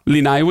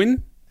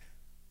 Linaiwin,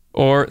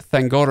 or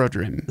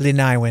Thangorodrim.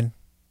 Linaiwin.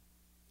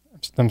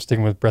 I'm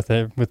sticking with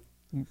Breathy.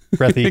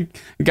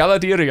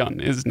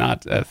 Galadirion is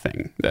not a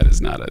thing. That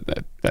is not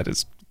that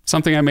is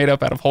something I made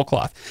up out of whole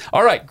cloth.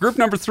 All right, group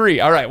number 3.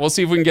 All right, we'll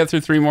see if we can get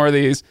through 3 more of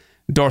these.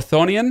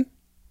 Dorthonian,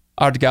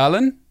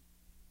 Ardgalen,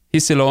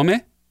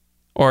 Hisilome,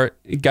 or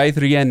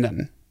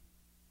Gaithriennan.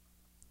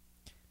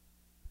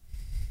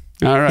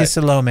 All right.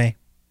 Hisilome.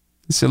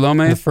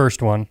 Hisilome. The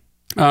first one.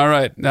 All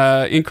right.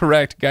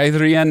 Incorrect.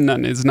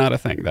 Gaithriennan is not a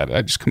thing. That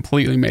I just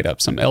completely made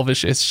up some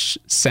elvish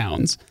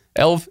sounds.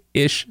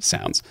 Elf-ish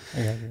sounds.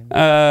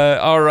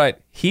 All right.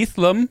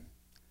 Heathlum,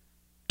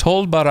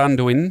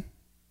 Tolbaranduin,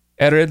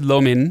 Ered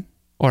Lomin,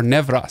 or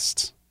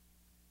Nevrast.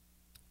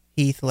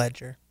 Heath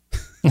Ledger.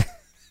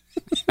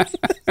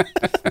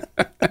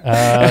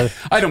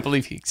 I don't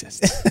believe he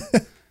exists.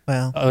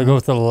 Well, I'll go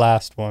with the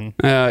last one.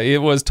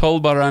 It was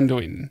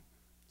Tolbaranduin.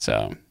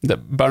 So the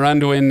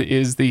Baranduin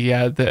is the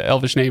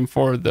Elvish name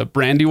for the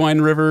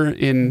Brandywine River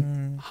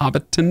in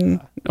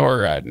Hobbiton,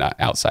 or not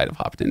outside of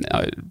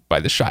Hobbiton,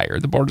 by the Shire,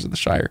 the borders of the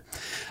Shire.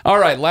 All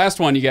right, last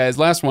one, you guys,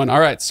 last one. All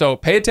right, so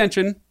pay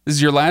attention. This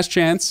is your last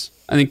chance.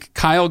 I think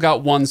Kyle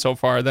got one so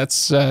far. That's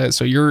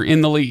so you're in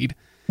the lead.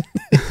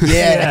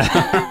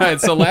 Yeah. All right,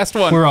 so last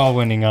one. We're all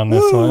winning on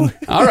this one.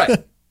 All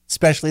right.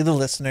 Especially the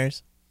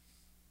listeners.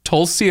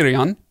 Tol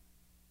Sirion,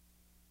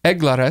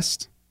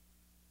 Eglarest,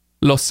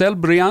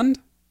 Loselbriand,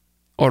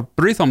 or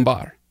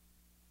Brithombar?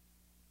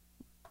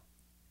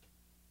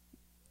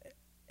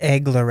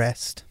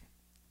 Eglarest.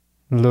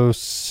 Lo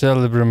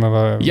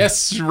Celebrum.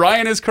 Yes,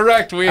 Ryan is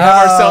correct. We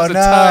have ourselves a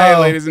tie,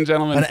 ladies and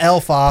gentlemen. An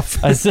elf off.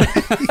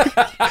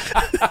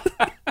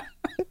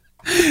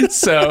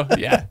 So,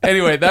 yeah.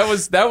 Anyway,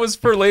 that was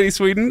for Lady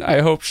Sweden.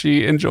 I hope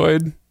she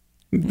enjoyed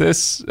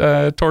this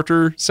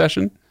torture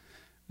session.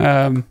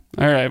 All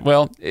right.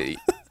 Well,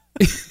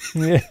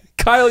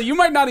 Kyle, you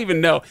might not even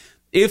know.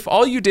 If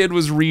all you did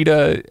was read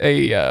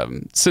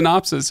a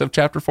synopsis of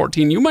chapter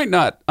 14, you might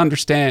not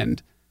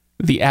understand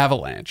the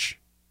avalanche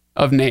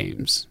of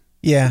names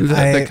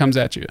that comes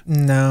at you.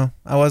 No,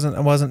 I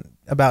wasn't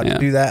about to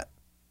do that.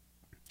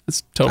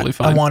 It's totally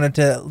fine. I wanted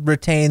to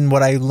retain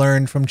what I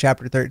learned from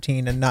chapter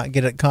 13 and not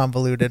get it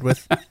convoluted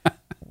with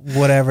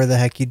whatever the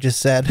heck you just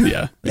said.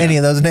 Yeah. Any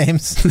of those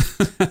names.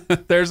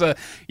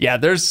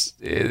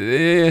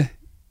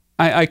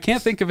 I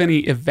can't think of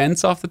any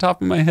events off the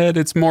top of my head.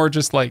 It's more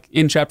just like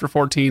in chapter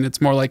 14, it's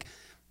more like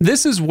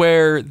this is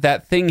where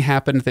that thing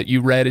happened that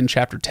you read in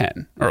chapter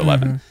 10 or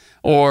 11. Mm-hmm.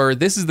 Or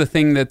this is the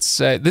thing this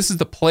is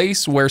the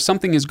place where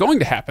something is going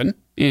to happen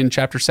in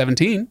chapter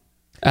 17.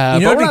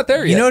 But we're not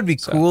there yet. You know what would be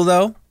cool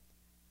though?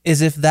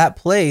 Is if that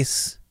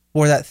place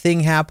where that thing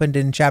happened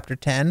in chapter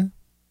 10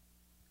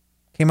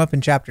 came up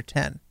in chapter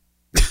 10.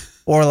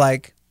 Or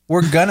like,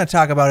 we're going to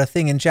talk about a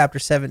thing in chapter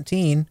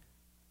 17.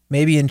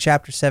 Maybe in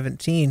chapter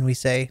 17 we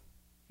say,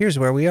 here's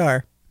where we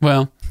are.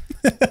 Well,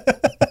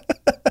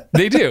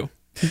 they do.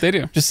 They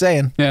do. Just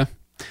saying. Yeah.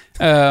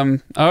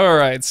 All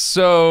right.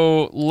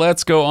 So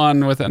let's go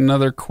on with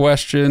another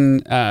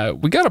question.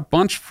 We got a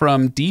bunch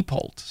from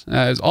Deepholt.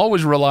 Is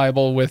always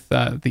reliable with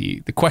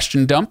the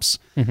question dumps.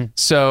 Mm-hmm.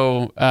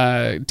 So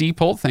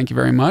Deepholt, thank you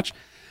very much.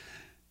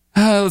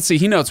 Let's see.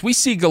 He notes, we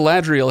see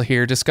Galadriel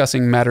here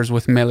discussing matters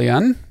with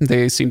Melian.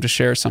 They seem to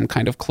share some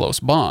kind of close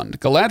bond.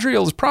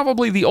 Galadriel is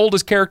probably the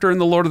oldest character in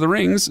The Lord of the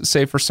Rings,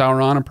 save for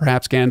Sauron and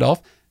perhaps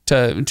Gandalf,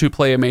 to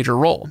play a major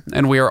role.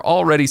 And we are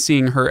already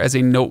seeing her as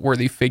a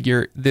noteworthy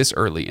figure this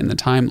early in the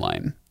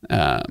timeline.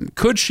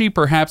 Could she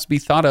perhaps be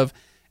thought of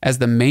as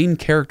the main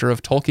character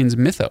of Tolkien's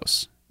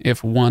mythos,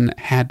 if one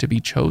had to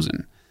be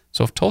chosen?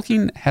 So if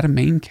Tolkien had a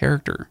main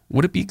character,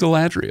 would it be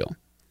Galadriel?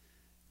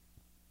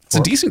 It's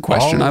a decent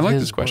question. I like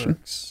this question.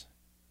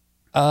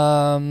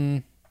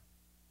 I'm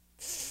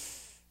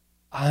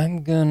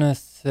gonna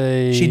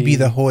say she'd be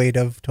the Hoyd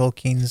of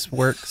Tolkien's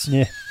works.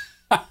 Yeah.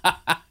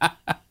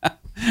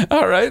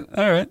 All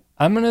right.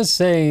 I'm gonna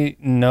say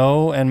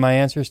no, and my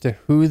answers to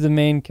who the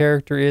main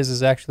character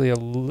is actually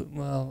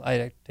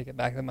I take it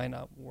back. That might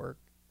not work.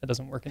 That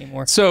doesn't work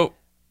anymore. So,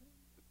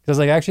 because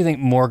I actually think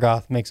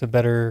Morgoth makes a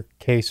better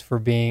case for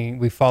being.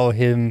 We follow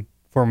him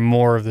for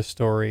more of the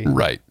story,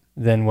 right?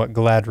 Than what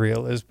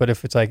Galadriel is. But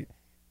if it's like,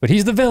 but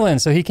he's the villain,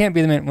 so he can't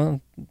be the main.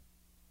 Well,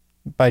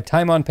 by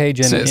time on page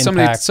and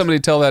somebody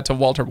tell that to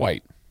Walter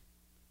White.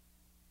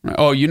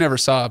 Oh, you never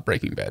saw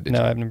Breaking Bad, did you?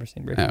 No, I've never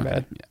seen Breaking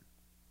Bad.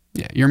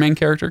 Yeah, your main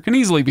character can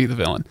easily be the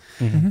villain.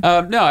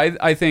 Mm-hmm. No,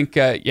 I think,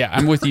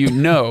 I'm with you.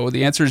 No,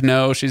 the answer is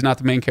no. She's not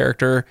the main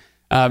character.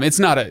 This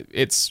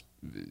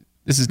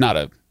is not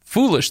a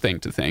foolish thing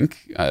to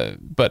think,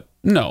 but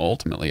no,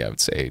 ultimately I would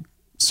say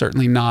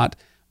certainly not.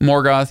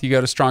 Morgoth, you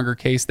got a stronger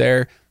case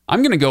there.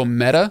 I'm going to go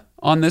meta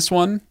on this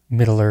one.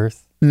 Middle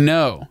Earth.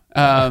 No,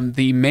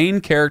 the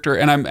main character,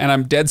 and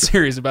I'm dead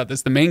serious about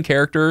this. The main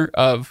character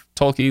of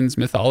Tolkien's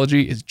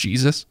mythology is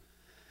Jesus.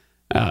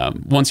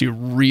 Once you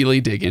really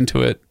dig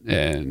into it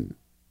and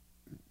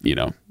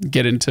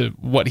get into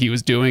what he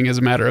was doing as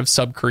a matter of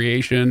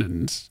subcreation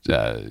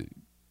and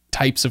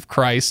types of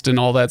Christ and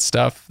all that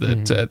stuff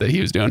that he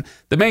was doing,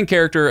 the main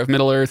character of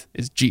Middle Earth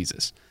is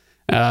Jesus.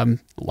 Like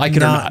it or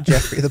not,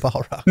 Jeffrey the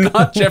Balrog.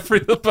 Not Jeffrey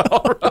the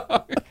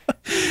Balrog.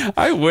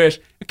 I wish.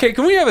 Okay,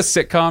 can we have a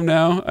sitcom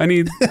now? I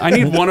need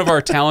one of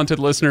our talented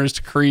listeners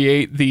to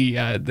create the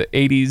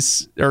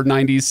 80s or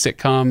 90s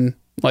sitcom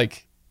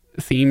like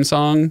theme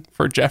song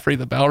for Jeffrey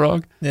the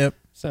Balrog. Yep.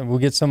 So we'll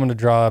get someone to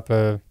draw up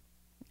a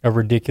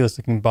ridiculous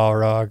looking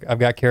Balrog. I've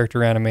got character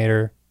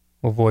animator.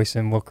 We'll voice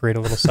him. We'll create a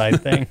little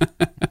side thing.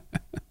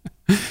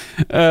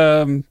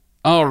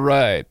 All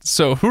right.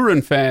 So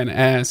Huron fan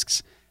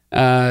asks,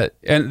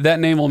 and that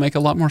name will make a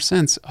lot more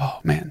sense. Oh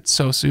man,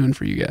 so soon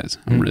for you guys.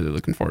 I'm really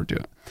looking forward to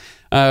it.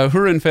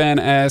 Huron fan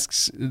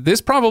asks,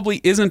 this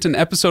probably isn't an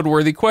episode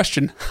worthy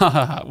question.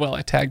 Well,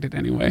 I tagged it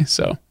anyway,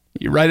 so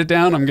you write it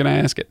down. I'm going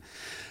to ask it.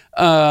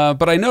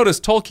 But I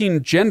noticed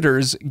Tolkien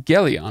genders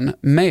Gelion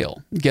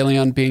male,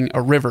 Gelion being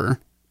a river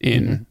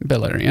in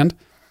Beleriand.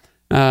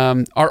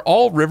 Are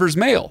all rivers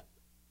male?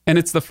 and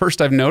it's the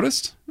first I've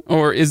noticed?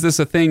 Or is this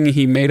a thing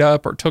he made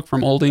up or took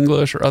from Old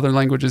English or other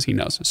languages he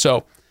knows?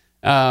 So,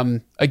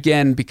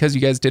 again, because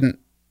you guys didn't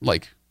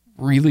like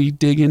really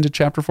dig into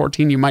chapter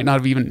 14, you might not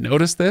have even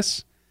noticed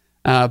this.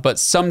 But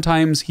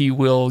sometimes he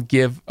will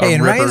give a Hey,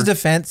 in river. Ryan's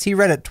defense, he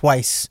read it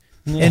twice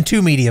in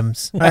 2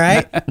 mediums. All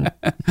right?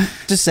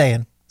 Just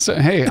saying. So,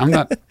 hey, I'm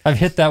not... I've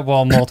hit that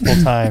wall multiple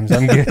times.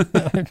 I'm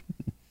good.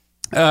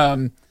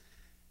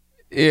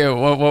 Yeah,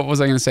 what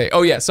was I going to say?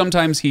 Oh, yeah,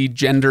 sometimes he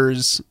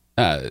genders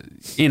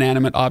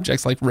inanimate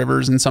objects like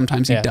rivers, and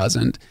sometimes he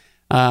doesn't.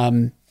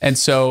 And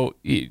so...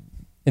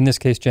 In this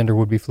case, gender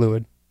would be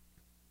fluid.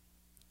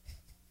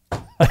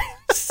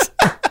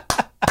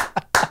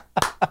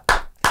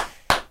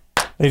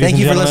 Thank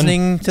you for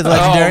listening to the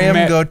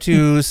Legendarium. Go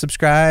to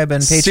subscribe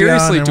and Patreon.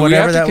 Seriously, and do we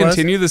whatever have to that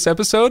continue this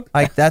episode?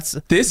 Like this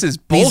is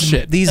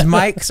bullshit. These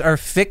mics are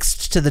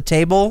fixed to the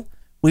table.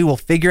 We will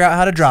figure out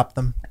how to drop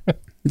them.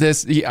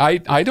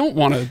 I don't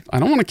want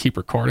to keep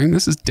recording.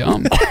 This is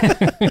dumb.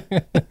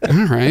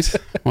 All right.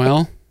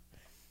 Well,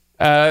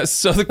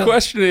 so the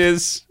question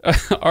is,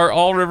 are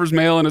all rivers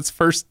male? And it's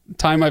first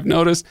time I've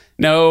noticed.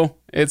 No,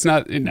 it's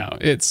not. No,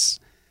 it's,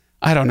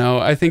 I don't know.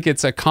 I think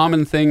it's a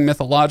common thing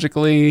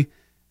mythologically.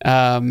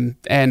 And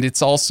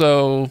it's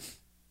also,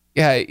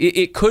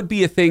 it could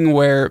be a thing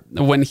where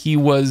when he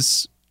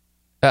was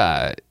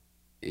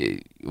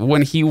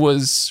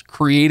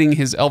creating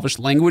his Elvish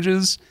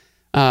languages,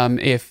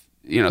 if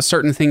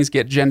certain things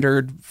get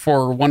gendered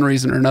for one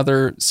reason or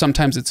another,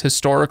 sometimes it's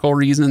historical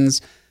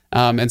reasons,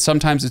 and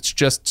sometimes it's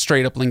just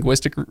straight up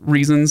linguistic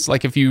reasons.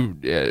 Like if you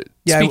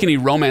speak any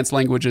Romance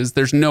languages,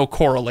 there's no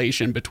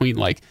correlation between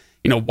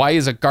why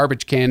is a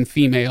garbage can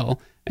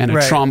female and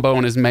a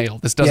trombone is male.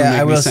 This doesn't make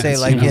any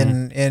sense. I will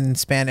say, in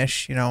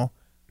Spanish,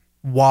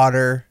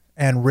 water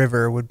and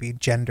river would be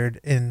gendered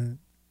in,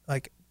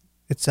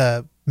 it's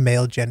a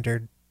male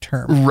gendered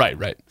term.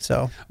 Right.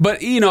 So,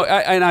 but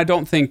I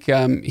don't think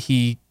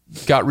he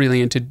got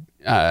really into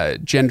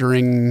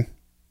gendering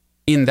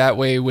in that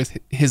way with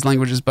his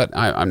languages. But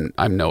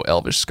I'm no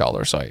Elvish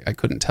scholar, so I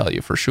couldn't tell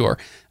you for sure.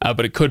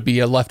 But it could be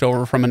a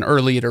leftover from an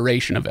early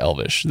iteration of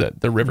Elvish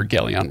that the River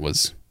Gelion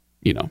was,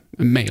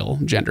 male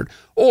gendered,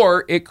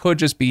 or it could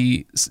just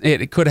be,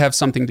 it could have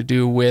something to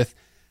do with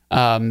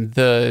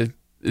the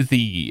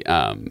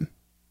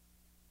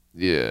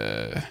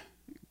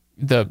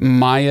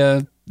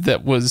Maya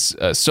that was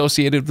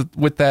associated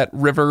with that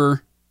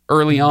river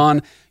early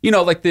on.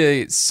 Like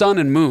the sun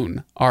and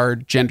moon are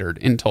gendered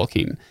in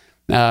Tolkien.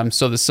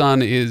 So the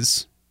sun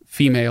is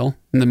female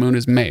and the moon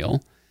is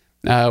male,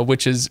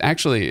 which is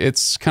actually,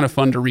 it's kind of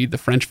fun to read the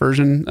French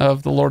version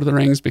of The Lord of the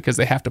Rings because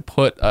they have to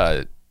put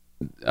a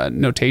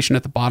notation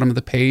at the bottom of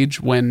the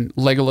page when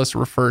Legolas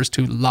refers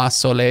to La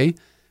Soleil,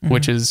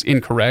 which is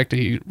incorrect.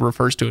 He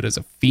refers to it as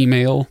a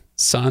female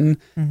sun,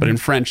 but in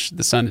French,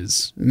 the sun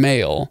is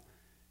male.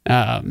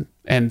 And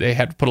they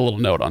had to put a little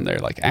note on there,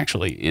 like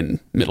actually in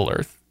Middle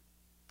Earth,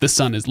 the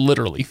sun is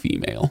literally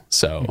female.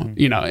 So,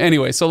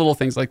 anyway, so little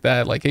things like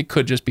that, like it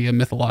could just be a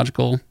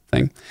mythological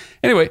thing.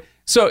 Anyway,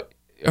 so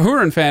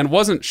Huron fan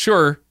wasn't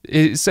sure.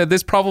 It said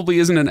this probably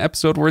isn't an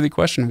episode worthy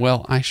question.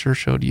 Well, I sure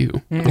showed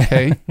you.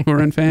 Okay,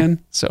 Huron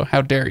fan. So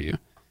how dare you?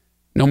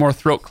 No more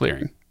throat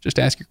clearing. Just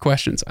ask your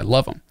questions. I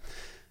love them.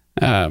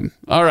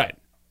 All right.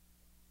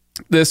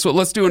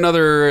 Let's do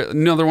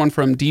another one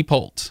from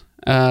Deepholt.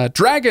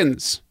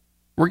 Dragons.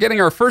 We're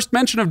getting our first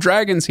mention of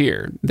dragons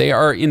here. They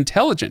are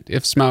intelligent,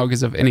 if Smaug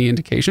is of any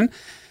indication.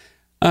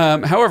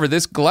 However,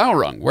 this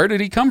Glaurung, where did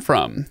he come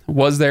from?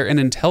 Was there an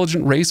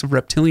intelligent race of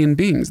reptilian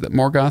beings that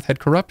Morgoth had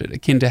corrupted,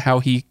 akin to how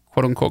he,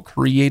 quote-unquote,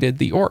 created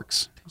the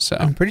orcs? So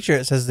I'm pretty sure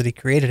it says that he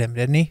created him,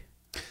 didn't he?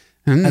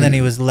 And then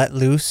he was let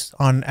loose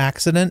on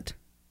accident.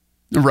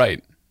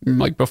 Right.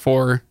 Like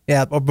before.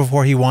 Yeah, or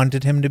before he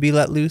wanted him to be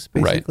let loose,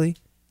 basically. Right.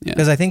 Yeah.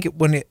 Because I think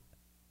when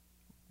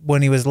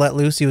he was let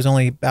loose, he was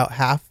only about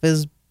half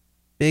as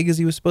big as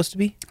he was supposed to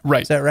be.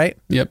 Right. Is that right?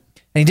 Yep.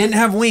 And he didn't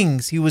have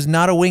wings. He was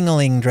not a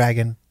wingaling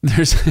dragon.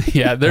 There's like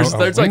a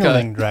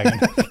dragon.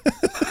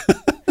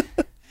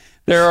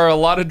 There are a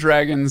lot of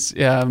dragons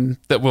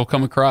that we'll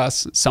come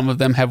across. Some of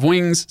them have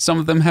wings. Some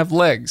of them have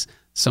legs.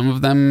 Some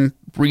of them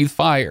breathe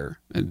fire.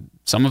 And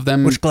some of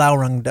them, which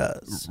Glaurung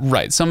does.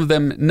 Right. Some of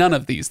them, none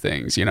of these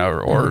things.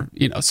 Or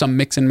some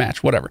mix and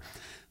match, whatever.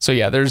 So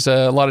yeah, there's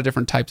a lot of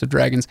different types of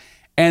dragons,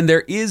 and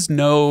there is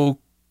no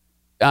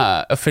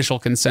official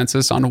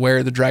consensus on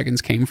where the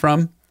dragons came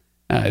from.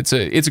 It's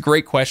a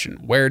great question.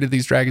 Where did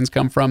these dragons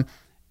come from?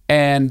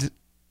 And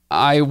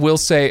I will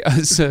say,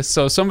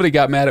 so somebody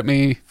got mad at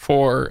me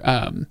for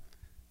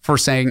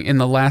saying in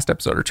the last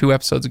episode or 2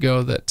 episodes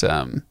ago that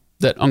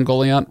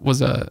Ungoliant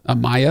was a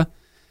Maya,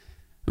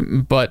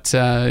 but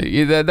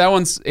that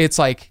one's, it's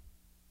like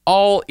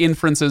all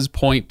inferences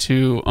point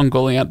to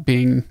Ungoliant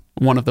being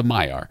one of the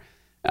Maiar.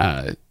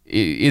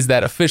 Is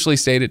that officially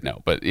stated?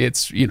 No, but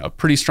it's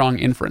pretty strong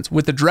inference.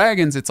 With the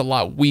dragons, it's a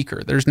lot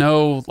weaker. There's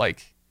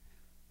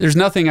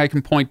nothing I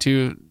can point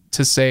to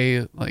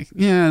say like,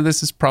 yeah,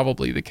 this is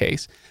probably the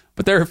case.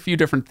 But there are a few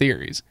different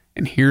theories,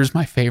 and here's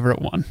my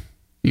favorite one.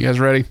 You guys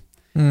ready?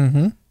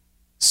 Mm-hmm.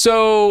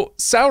 So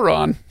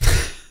Sauron,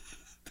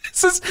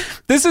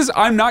 this is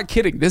I'm not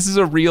kidding. This is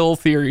a real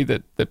theory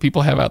that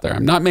people have out there.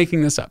 I'm not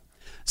making this up.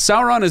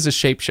 Sauron is a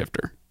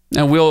shapeshifter.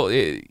 Now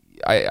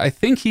I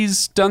think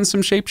he's done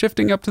some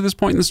shapeshifting up to this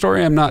point in the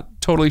story. I'm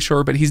not totally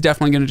sure, but he's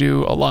definitely going to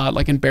do a lot,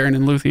 like in Beren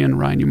and Luthien.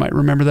 Ryan, you might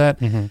remember that.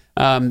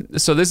 Mm-hmm.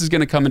 So this is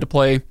going to come into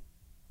play.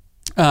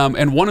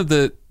 And one of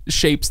the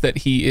shapes that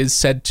he is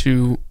said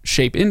to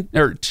shift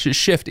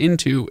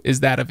into is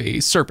that of a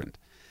serpent,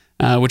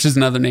 which is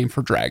another name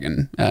for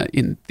dragon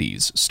in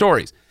these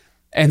stories.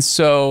 And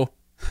so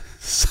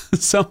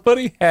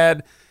somebody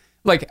had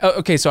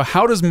okay, so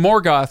how does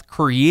Morgoth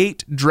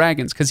create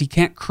dragons? Because he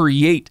can't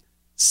create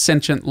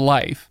sentient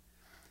life.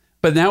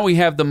 But now we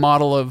have the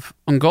model of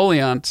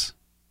Ungoliant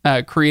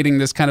creating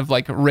this kind of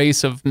like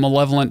race of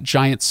malevolent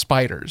giant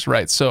spiders,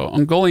 right? So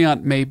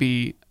Ungoliant may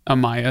be a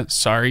Maya.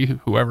 Sorry,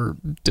 whoever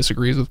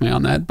disagrees with me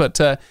on that. But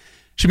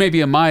she may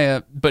be a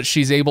Maya, but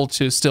she's able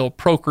to still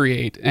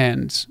procreate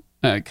and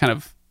kind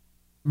of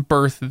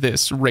birth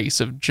this race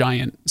of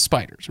giant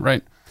spiders,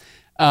 right?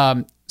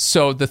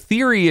 So the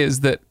theory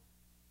is that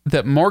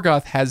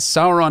Morgoth has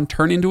Sauron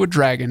turn into a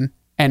dragon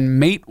and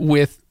mate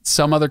with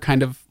some other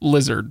kind of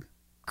lizard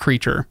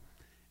creature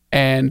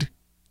and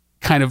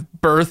kind of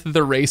birth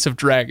the race of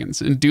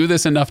dragons and do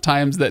this enough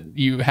times that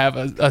you have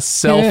a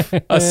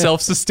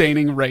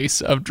self-sustaining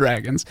race of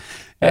dragons.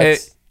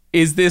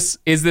 Is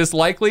this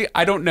likely?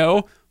 I don't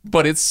know,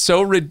 but it's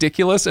so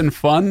ridiculous and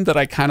fun that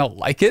I kind of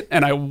like it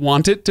and I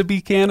want it to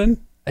be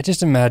canon. I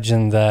just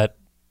imagine that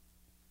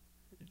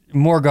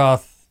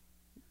Morgoth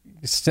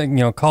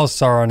calls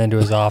Sauron into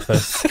his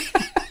office.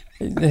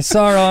 Hey,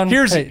 Sauron,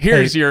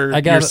 here's your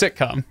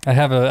sitcom. I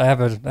have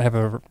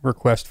a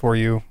request for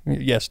you.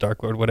 Yes,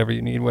 Darkwood, whatever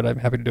you need. I'm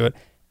happy to do it.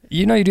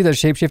 You do that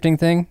shape-shifting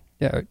thing?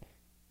 Yeah.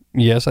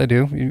 Yes, I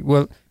do.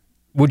 Well,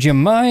 would you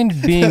mind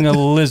being a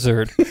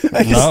lizard?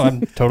 No,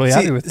 I'm totally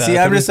happy with that. See,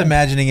 I'm just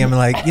imagining him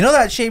like,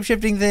 that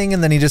shape-shifting thing,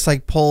 and then he just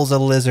like pulls a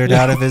lizard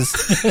out of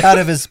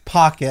his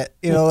pocket.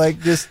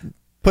 Just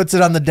puts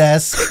it on the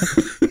desk.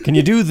 Can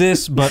you do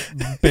this, but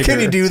bigger? Can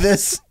you do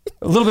this?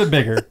 A little bit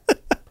bigger.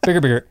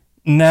 Bigger.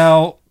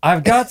 Now,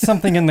 I've got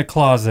something in the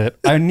closet.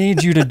 I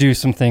need you to do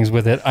some things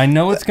with it. I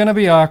know it's going to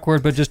be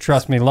awkward, but just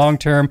trust me, long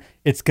term,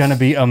 it's going to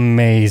be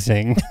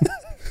amazing.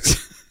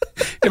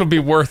 It'll be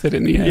worth it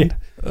in the end.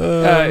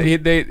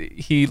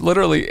 He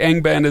literally,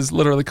 Angband is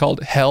literally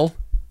called Hell.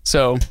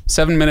 So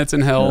 7 minutes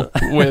in Hell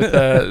with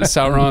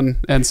Sauron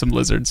and some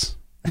lizards.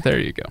 There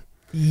you go.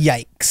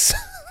 Yikes.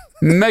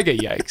 Mega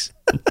yikes.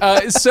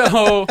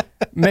 So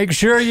make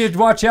sure you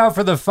watch out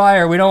for the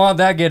fire. We don't want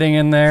that getting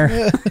in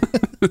there.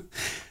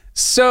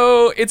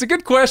 So it's a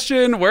good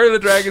question. Where do the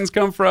dragons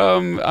come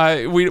from?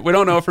 We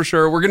don't know for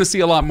sure. We're going to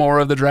see a lot more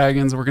of the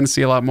dragons. We're going to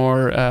see a lot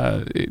more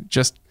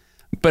just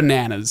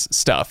bananas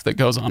stuff that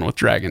goes on with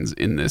dragons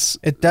in this.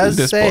 It does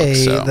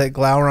say that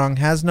Glaurung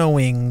has no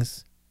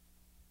wings.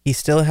 He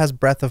still has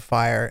breath of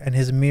fire, and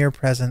his mere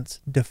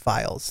presence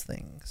defiles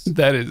things.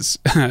 That is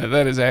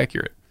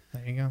accurate.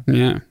 There you go.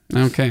 Yeah.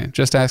 Okay.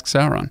 Just ask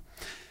Sauron.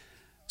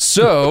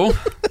 So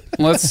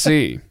let's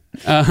see.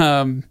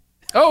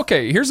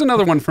 Okay, here's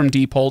another one from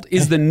Deephold.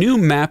 Is the new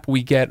map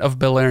we get of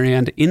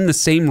Beleriand in the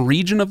same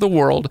region of the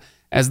world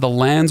as the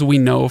lands we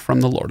know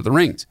from the Lord of the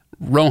Rings?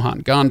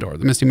 Rohan, Gondor,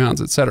 the Misty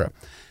Mountains, etc.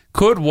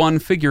 Could one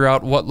figure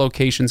out what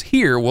locations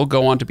here will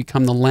go on to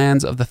become the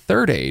lands of the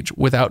Third Age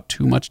without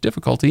too much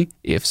difficulty?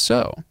 If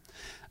so.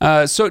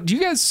 So do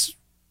you guys,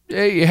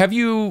 have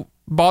you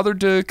bothered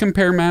to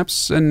compare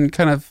maps and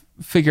kind of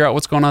figure out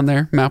what's going on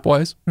there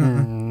map-wise?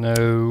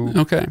 No.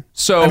 Okay.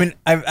 So I mean,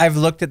 I've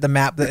looked at the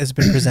map that has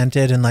been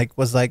presented and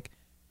was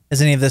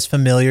is any of this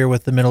familiar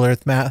with the Middle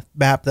Earth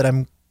map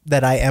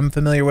that I am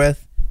familiar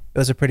with? It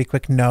was a pretty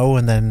quick no,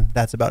 and then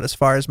that's about as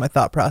far as my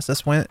thought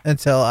process went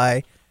until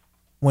I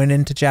went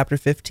into chapter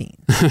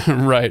 15.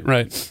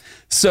 Right.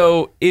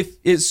 So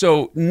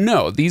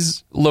no,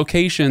 these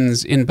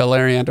locations in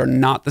Beleriand are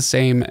not the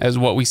same as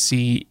what we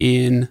see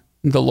in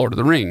the Lord of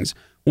the Rings,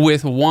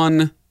 with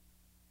one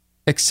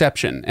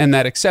exception. And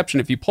that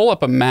exception, if you pull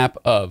up a map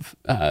of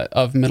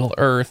Middle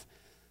Earth,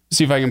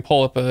 see if I can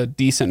pull up a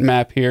decent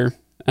map here.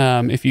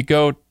 If you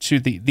go to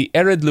the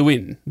Ered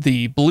Luin,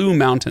 the Blue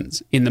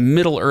Mountains in the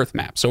Middle Earth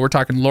map, so we're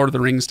talking Lord of the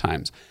Rings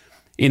times,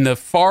 in the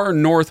far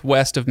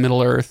northwest of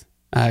Middle Earth,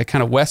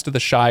 kind of west of the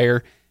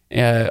Shire,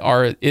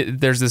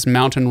 there's this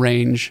mountain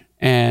range,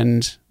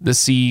 and the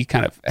sea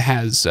kind of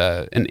has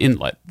an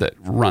inlet that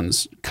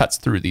cuts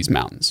through these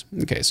mountains.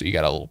 Okay, so you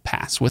got a little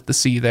pass with the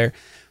sea there.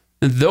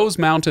 Those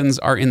mountains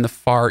are in the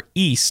far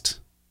east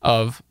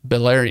of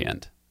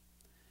Beleriand.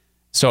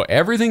 So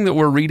everything that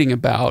we're reading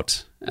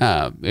about,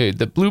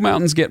 the Blue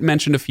Mountains get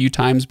mentioned a few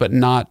times, but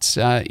not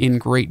in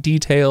great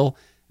detail.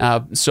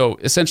 So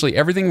essentially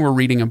everything we're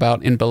reading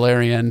about in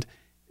Beleriand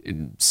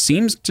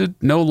seems to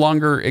no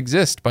longer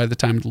exist by the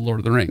time of the Lord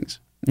of the Rings.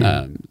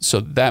 So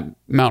that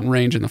mountain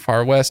range in the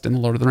far west in the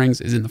Lord of the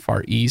Rings is in the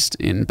far east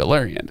in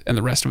Beleriand, and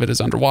the rest of it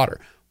is underwater.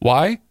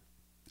 Why?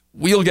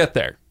 We'll get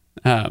there.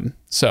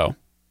 So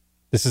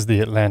this is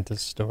the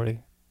Atlantis story.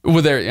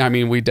 Well, there. I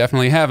mean, we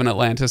definitely have an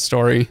Atlantis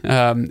story.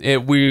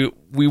 We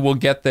will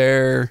get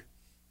there.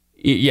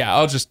 Yeah,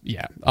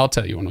 I'll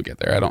tell you when we get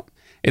there.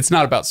 It's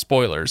not about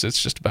spoilers.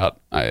 It's just about,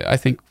 I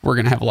think we're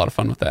going to have a lot of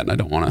fun with that. And I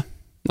don't want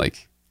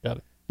to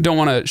don't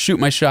want to shoot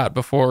my shot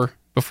before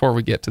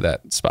we get to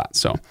that spot.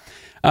 So,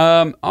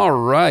 all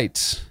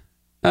right.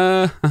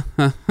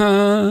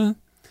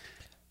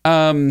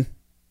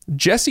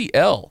 Jesse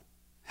L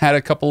had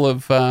a couple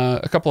of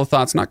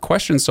thoughts, not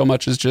questions so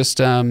much as just,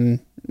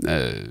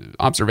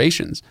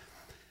 observations.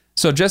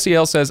 So Jesse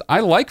L says,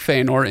 I like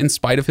Feanor in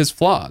spite of his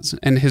flaws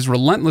and his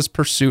relentless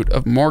pursuit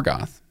of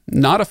Morgoth.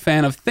 Not a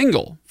fan of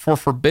Thingol for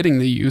forbidding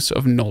the use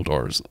of the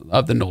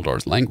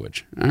Noldor's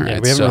language. All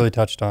right, we haven't really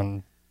touched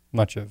on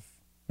much of,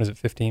 what is it,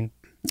 15?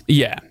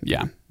 Yeah.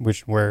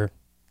 Where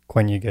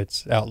Quenya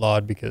gets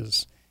outlawed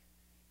because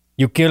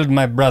you killed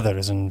my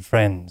brothers and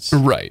friends.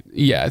 Right.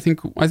 Yeah, I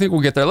think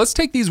we'll get there. Let's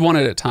take these one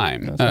at a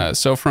time.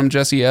 So from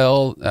Jesse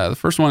L, the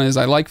first one is,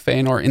 I like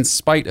Feanor in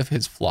spite of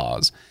his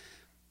flaws.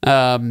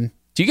 Do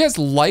you guys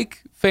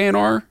like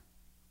Feanor?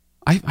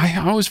 I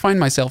always find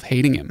myself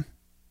hating him.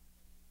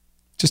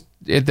 Just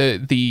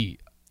the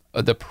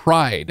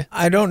pride.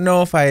 I don't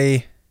know if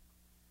I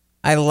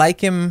like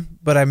him,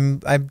 but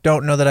I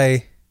don't know that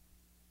I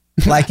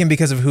like him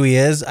because of who he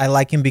is. I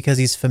like him because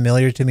he's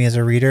familiar to me as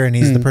a reader, and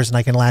he's the person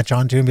I can latch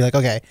onto and be like,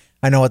 okay,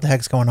 I know what the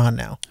heck's going on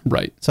now.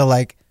 Right. So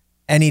like,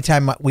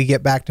 anytime we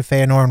get back to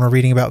Feanor and we're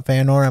reading about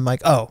Feanor, I'm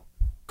like, oh,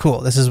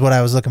 cool, this is what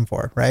I was looking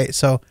for, right?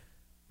 So,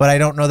 but I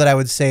don't know that I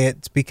would say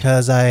it's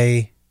because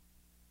I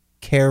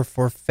care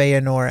for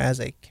Feanor as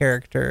a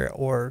character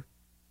or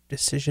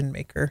decision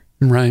maker.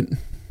 Right.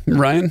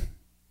 Ryan?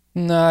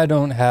 No, I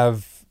don't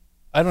have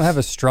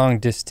a strong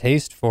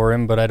distaste for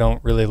him, but I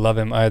don't really love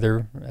him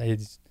either.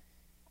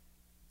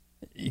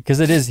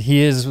 Because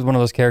he is one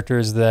of those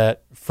characters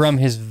that from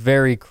his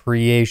very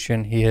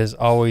creation, he has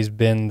always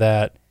been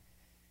that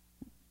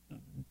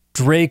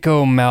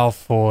Draco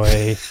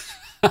Malfoy.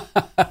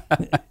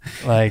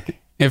 Like,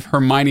 if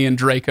Hermione and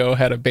Draco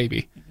had a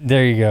baby.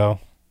 There you go.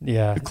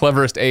 Yeah. The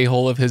cleverest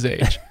a-hole of his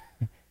age.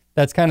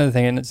 That's kind of the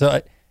thing. And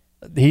so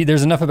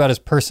there's enough about his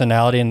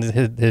personality and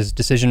his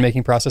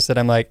decision-making process that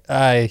I'm like,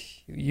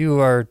 you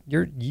are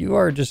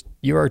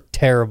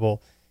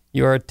terrible.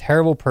 You are a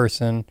terrible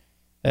person,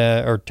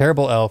 or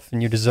terrible elf,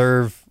 and you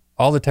deserve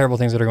all the terrible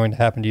things that are going to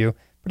happen to you.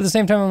 But at the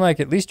same time, I'm like,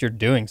 at least you're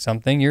doing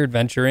something. You're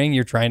adventuring.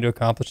 You're trying to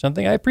accomplish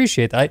something. I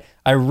appreciate that.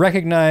 I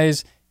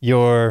recognize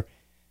your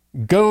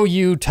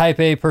you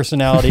type A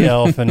personality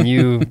elf, and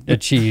you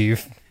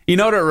achieve. You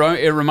know what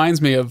it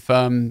reminds me of?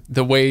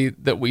 The way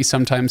that we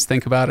sometimes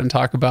think about and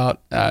talk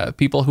about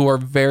people who are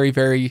very,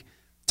 very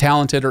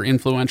talented or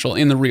influential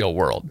in the real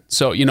world.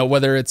 So,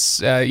 whether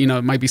it's,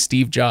 it might be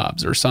Steve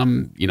Jobs or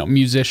some,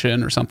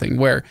 musician or something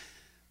where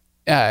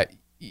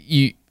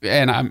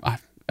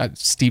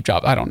Steve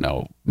Jobs, I don't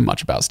know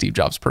much about Steve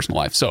Jobs' personal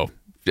life. So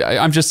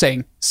I'm just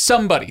saying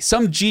some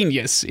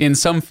genius in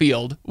some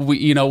field,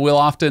 we'll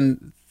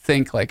often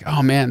think like,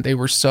 oh man, they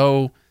were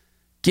so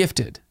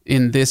gifted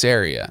in this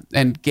area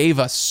and gave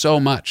so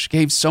much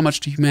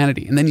to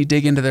humanity. And then you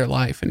dig into their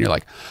life and you're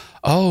like,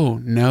 oh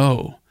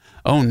no.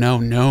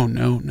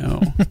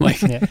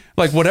 Like,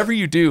 like whatever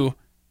you do,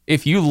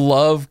 if you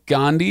love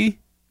Gandhi,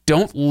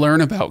 don't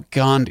learn about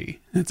Gandhi.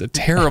 It's a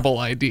terrible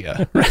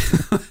idea.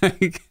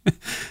 Like,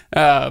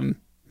 I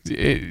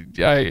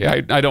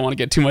don't want to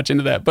get too much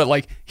into that, but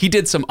like he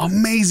did some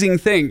amazing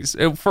things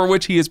for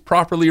which he is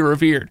properly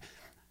revered.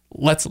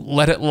 Let's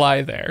let it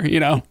lie there,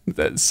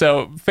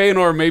 So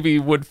Feanor maybe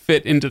would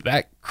fit into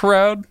that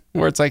crowd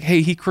where it's like,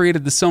 hey, he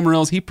created the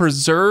Silmarils. He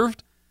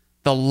preserved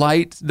the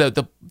light,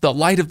 the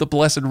light of the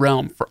Blessed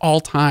Realm for all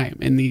time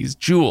in these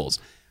jewels.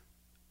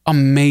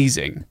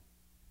 Amazing.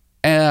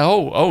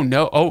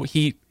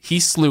 He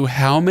slew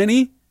how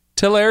many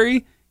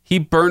Teleri? He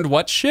burned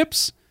what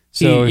ships?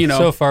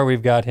 So far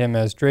we've got him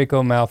as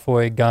Draco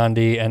Malfoy,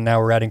 Gandhi, and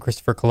now we're adding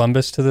Christopher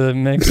Columbus to the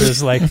mix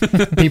as like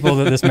people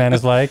that this man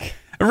is like.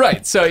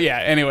 Right. So yeah.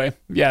 Anyway.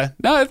 Yeah.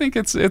 No, I think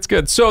it's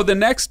good. So the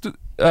next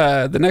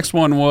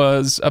one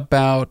was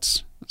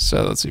about.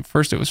 So let's see.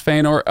 First it was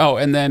Feanor. Oh,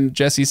 and then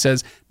Jesse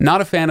says, not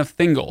a fan of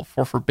Thingol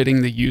for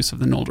forbidding the use of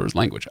the Noldor's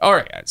language. All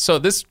right. So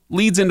this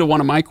leads into one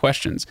of my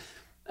questions,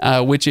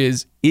 which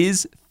is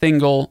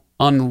Thingol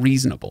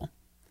unreasonable?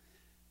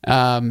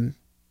 And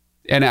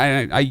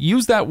I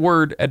use that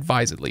word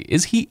advisedly.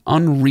 Is he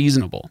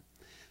unreasonable?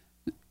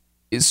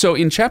 So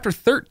in chapter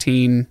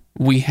 13,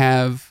 we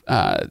have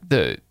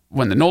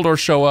when the Noldor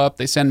show up,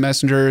 they send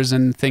messengers,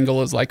 and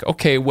Thingol is like,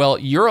 okay, well,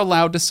 you're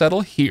allowed to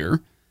settle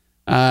here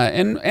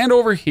and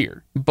over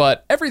here,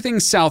 but everything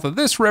south of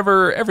this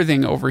river,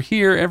 everything over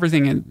here,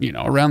 everything in,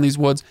 around these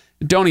woods,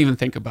 don't even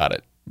think about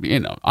it.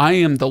 I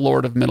am the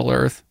Lord of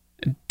Middle-earth.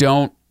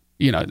 Don't,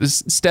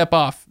 step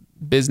off,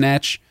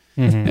 biznatch,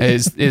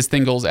 is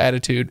Thingol's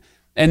attitude.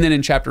 And then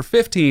in chapter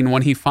 15,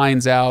 when he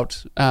finds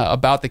out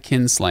about the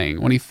kinslaying,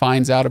 when he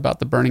finds out about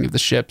the burning of the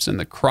ships and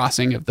the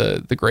crossing of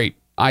the great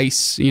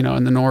ice,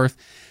 in the north,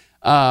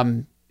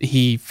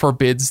 he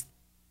forbids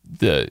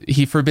the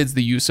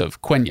use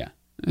of Quenya.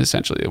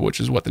 essentially, which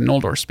is what the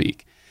Noldor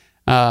speak.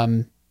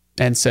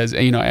 And says,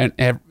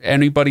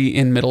 anybody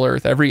in Middle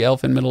Earth, every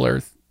elf in Middle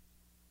Earth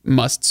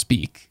must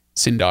speak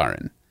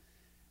Sindarin.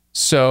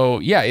 So,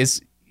 yeah,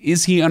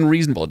 is he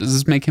unreasonable? Does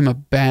this make him a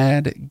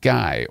bad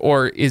guy?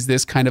 Or is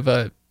this kind of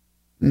a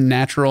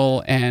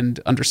natural and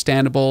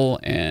understandable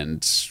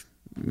and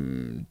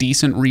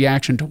decent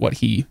reaction to what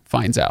he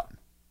finds out?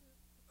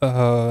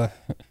 I'm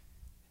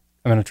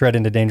going to tread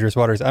into dangerous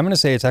waters. I'm going to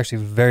say it's actually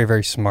very,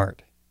 very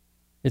smart.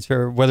 It's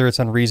whether it's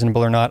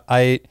unreasonable or not.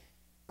 I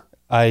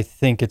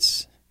think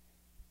it's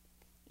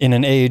in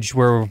an age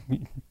where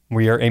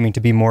we are aiming to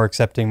be more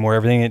accepting, more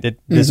everything.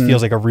 This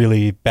feels like a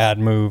really bad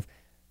move.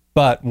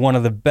 But one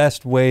of the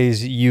best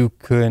ways you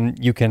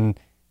can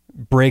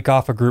break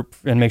off a group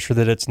and make sure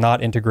that it's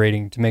not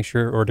integrating, to make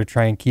sure, or to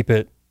try and keep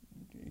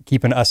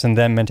an us and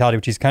them mentality,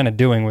 which he's kind of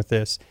doing with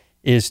this,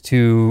 is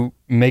to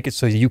make it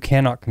so you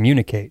cannot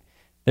communicate.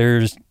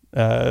 There's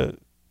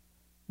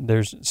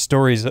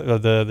stories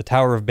of the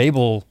Tower of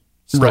Babel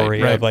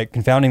story, right. Of like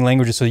confounding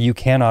languages so you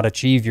cannot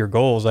achieve your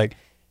goals. Like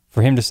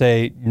for him to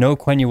say no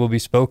Quenya will be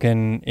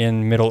spoken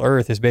in Middle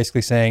Earth is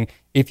basically saying,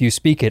 if you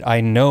speak it, I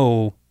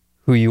know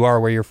who you are,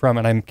 where you're from,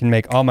 and I can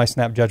make all my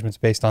snap judgments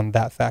based on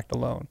that fact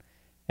alone.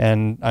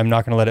 And I'm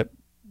not going to let it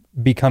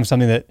become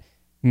something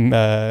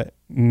that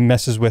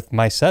messes with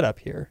my setup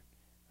here.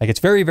 Like it's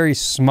very, very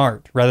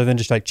smart rather than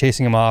just like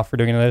chasing him off or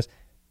doing this,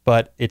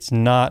 but it's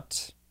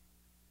not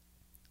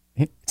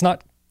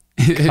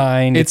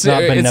kind, it's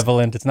not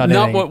benevolent, it's not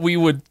anything. What we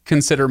would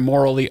consider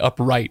morally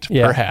upright,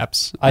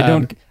 perhaps.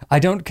 I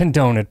don't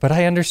condone it, but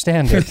I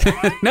understand it.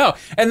 No,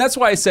 and that's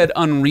why I said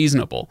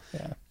unreasonable.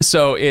 Yeah.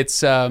 So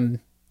it's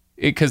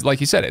because like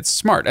you said, it's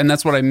smart, and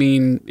that's what I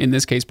mean in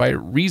this case by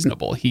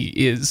reasonable. He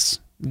is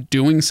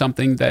doing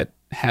something that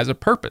has a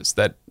purpose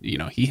that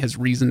he has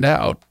reasoned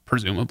out,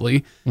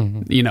 presumably.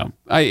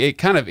 It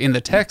kind of in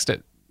the text,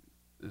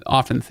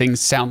 often things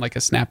sound like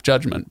a snap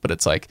judgment, but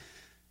it's like,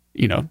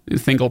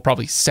 Thingol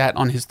probably sat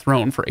on his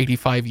throne for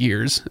 85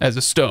 years as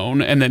a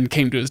stone and then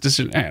came to his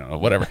decision. I don't know,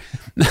 whatever.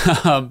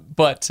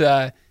 But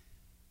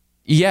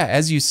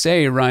as you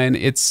say, Ryan,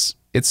 it's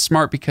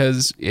smart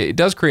because it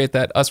does create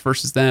that us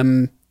versus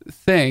them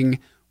thing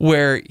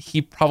where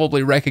he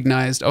probably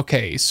recognized,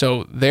 okay,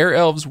 so they're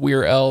elves,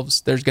 we're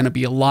elves. There's going to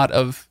be a lot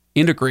of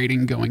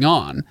integrating going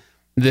on.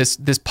 This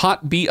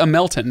pot be a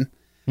melton,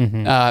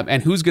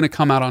 and who's going to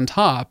come out on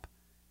top?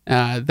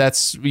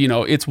 That's,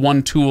 it's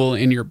one tool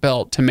in your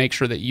belt to make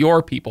sure that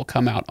your people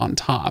come out on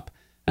top.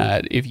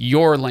 If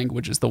your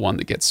language is the one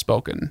that gets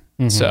spoken.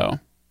 So,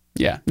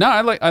 yeah. No,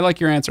 I like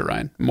your answer,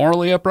 Ryan.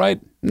 Morally upright?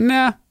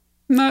 Nah,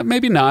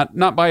 maybe not.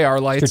 Not by our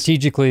lights.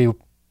 Strategically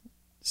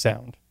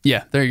sound.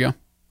 Yeah, there you go.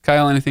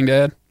 Kyle, anything to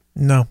add?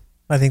 No,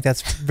 I think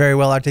that's very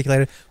well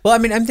articulated. Well, I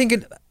mean, I'm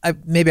thinking,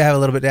 maybe I have a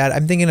little bit to add.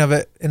 I'm thinking of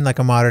it in like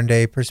a modern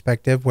day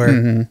perspective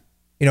where,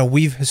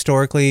 we've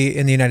historically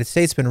in the United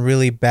States been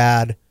really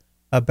bad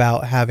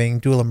about having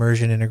dual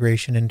immersion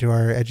integration into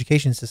our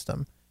education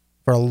system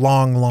for a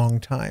long, long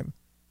time.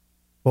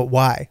 But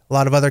why? A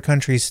lot of other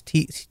countries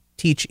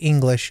teach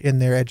English in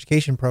their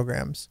education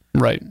programs.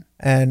 Right.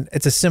 And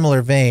it's a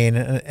similar vein.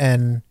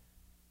 And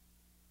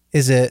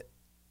is it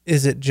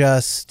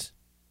just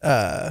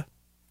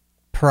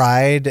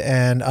pride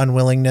and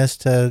unwillingness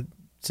to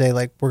say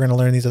like, we're going to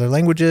learn these other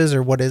languages,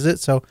 or what is it?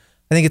 So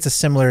I think it's a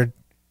similar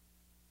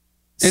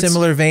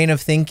vein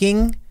of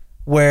thinking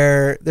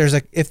where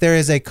if there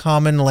is a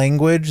common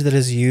language that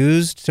is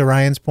used, to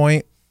Ryan's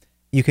point,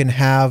 you can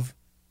have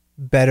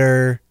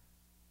better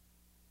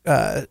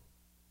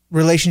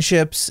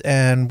relationships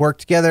and work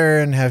together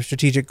and have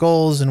strategic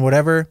goals and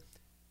whatever.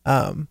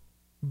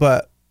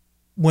 But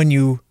when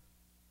you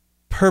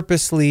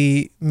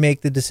purposely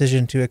make the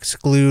decision to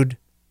exclude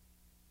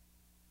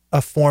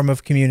a form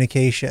of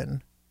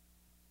communication,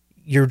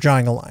 you're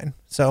drawing a line.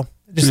 So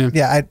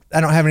I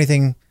don't have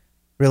anything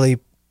really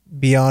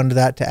beyond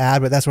that to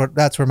add, but that's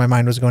where my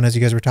mind was going as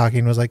you guys were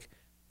talking, was like,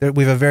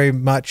 we have a very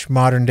much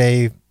modern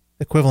day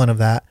equivalent of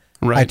that.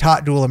 Right. I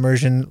taught dual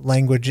immersion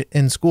language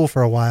in school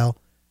for a while,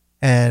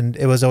 and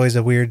it was always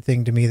a weird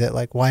thing to me that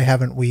like, why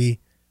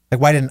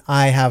didn't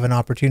I have an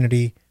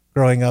opportunity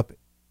growing up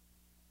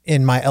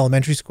in my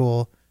elementary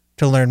school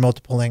to learn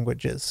multiple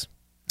languages?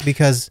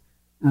 Because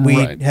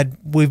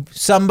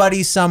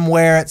somebody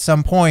somewhere at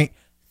some point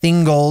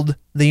Thingoled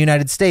the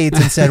United States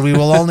and said, we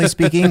will only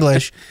speak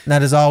English, and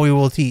that is all we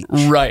will teach.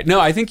 Right. No,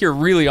 I think you're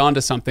really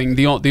onto something.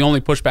 The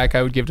only pushback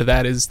I would give to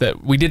that is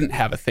that we didn't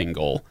have a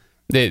Thingol.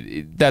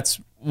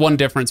 That's one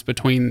difference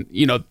between,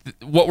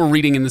 what we're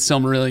reading in the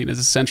Silmarillion is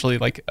essentially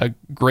like a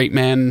great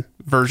man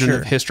version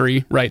of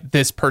history, right?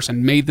 This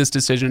person made this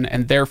decision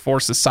and therefore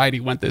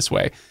society went this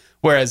way.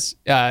 Whereas,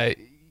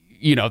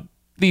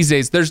 these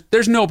days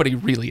there's nobody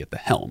really at the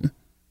helm.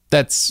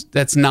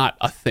 That's not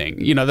a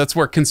thing. That's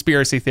where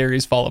conspiracy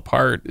theories fall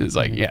apart. Is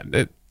like,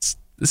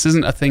 this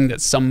isn't a thing that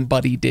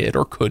somebody did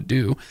or could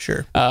do.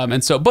 Sure.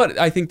 But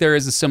I think there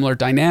is a similar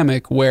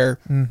dynamic where,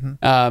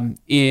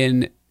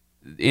 in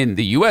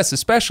the U.S.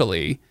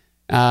 especially,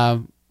 a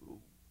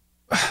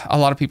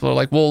lot of people are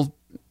like, well,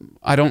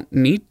 I don't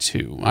need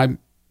to. I'm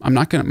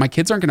not going to, my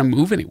kids aren't going to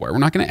move anywhere. We're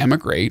not going to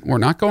emigrate. We're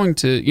not going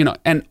to,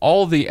 and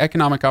all the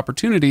economic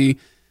opportunity,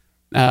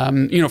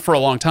 for a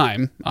long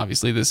time,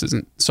 obviously this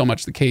isn't so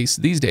much the case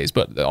these days,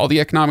 but all the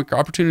economic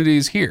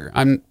opportunities here.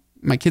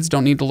 My kids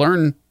don't need to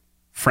learn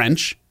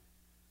French,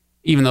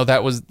 even though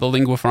that was the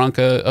lingua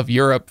franca of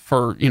Europe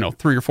for,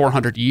 300 or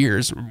 400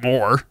 years or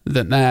more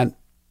than that.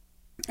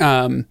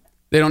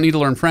 They don't need to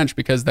learn French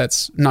because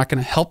that's not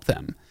going to help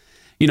them.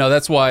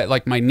 That's why,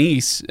 like my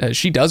niece,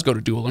 she does go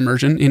to dual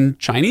immersion in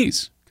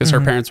Chinese because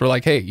her parents were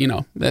like, hey,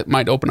 that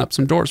might open up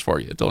some doors for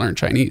you to learn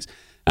Chinese.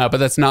 But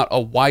that's not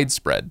a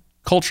widespread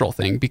cultural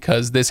thing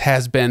because this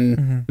has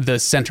been the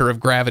center of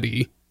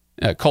gravity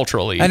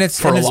culturally and it's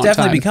for a long time.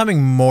 Definitely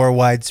becoming more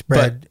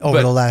widespread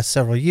over the last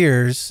several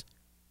years,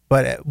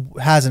 but it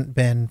hasn't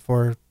been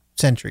for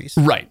centuries.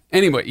 Right.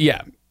 Anyway,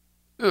 yeah.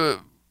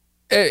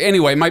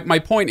 Anyway, my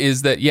point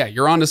is that,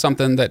 you're onto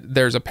something, that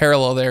there's a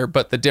parallel there,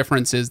 but the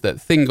difference is that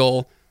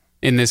Thingol,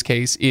 in this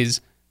case,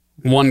 is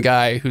one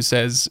guy who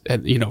says,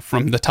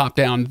 from the top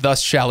down,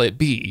 thus shall it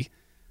be,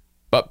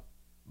 but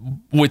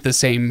with the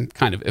same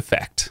kind of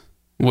effect,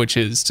 which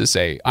is to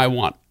say, I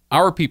want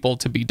our people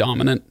to be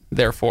dominant,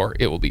 therefore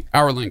it will be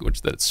our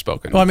language that's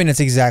spoken. Well, I mean, it's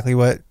exactly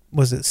what,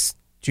 was it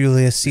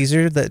Julius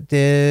Caesar that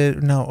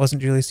did, no, it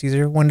wasn't Julius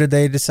Caesar. When did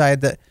they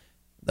decide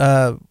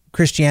that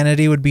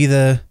Christianity would be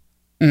the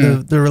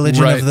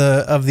religion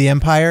of the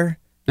empire,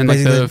 in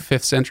like the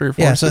 5th century or 4th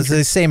yeah, so century.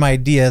 It's the same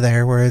idea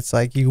there, where it's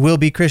like you will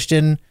be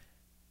Christian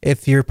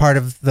if you're part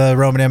of the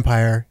Roman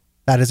Empire.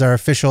 That is our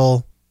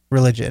official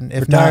religion.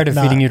 If we're tired of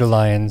feeding you to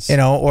lions,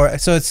 or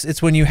so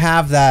it's when you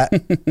have that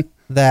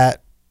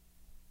that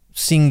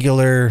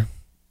singular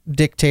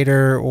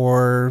dictator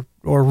or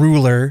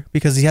ruler,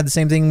 because he had the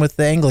same thing with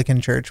the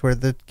Anglican Church, where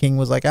the king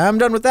was like, I'm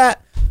done with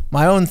that,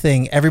 my own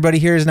thing. Everybody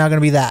here is now going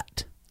to be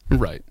that.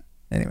 Right.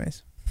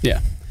 Anyways. Yeah.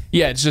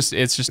 Yeah, it's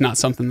just not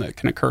something that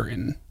can occur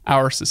in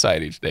our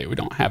society today. We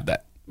don't have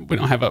that. We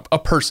don't have a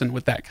person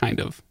with that kind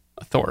of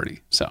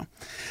authority. So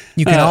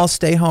you can all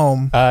stay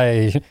home.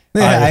 I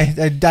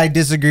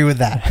disagree with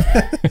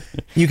that.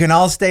 You can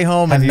all stay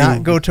home and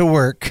not go to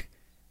work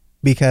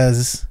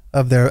because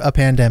of a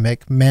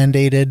pandemic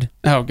mandated.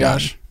 Oh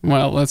gosh.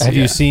 Well, have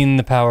you seen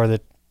the power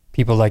that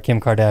people like Kim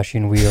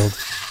Kardashian wield?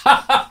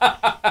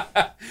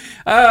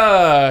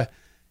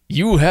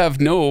 You have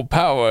no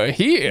power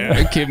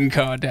here, Kim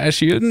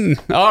Kardashian.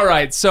 All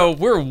right, so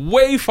we're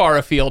way far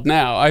afield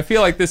now. I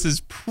feel like this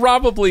is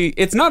probably,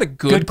 it's not a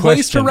good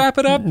place to wrap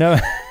it up, no,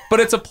 but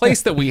it's a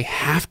place that we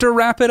have to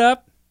wrap it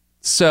up.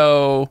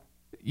 So,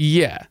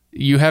 yeah,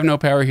 you have no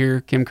power here,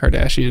 Kim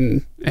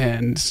Kardashian,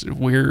 and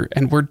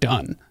we're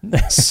done.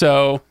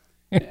 So,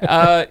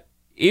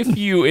 if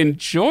you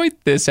enjoyed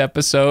this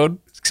episode,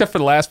 except for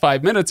the last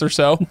 5 minutes or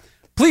so,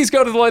 please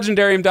go to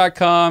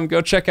thelegendarium.com.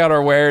 Go check out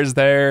our wares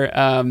there.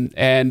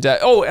 And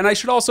I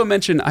should also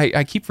mention,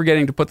 I keep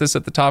forgetting to put this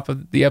at the top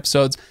of the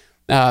episodes.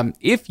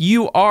 If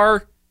you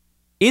are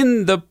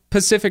in the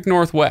Pacific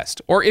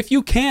Northwest, or if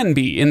you can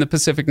be in the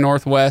Pacific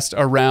Northwest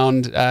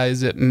around,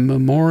 is it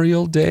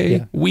Memorial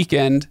Day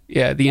weekend?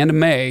 Yeah, the end of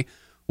May.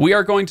 We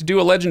are going to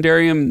do a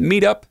Legendarium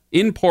meetup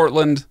in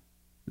Portland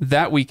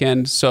that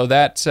weekend. So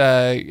that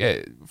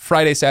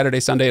Friday, Saturday,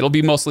 Sunday. It'll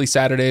be mostly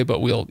Saturday,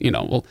 but we'll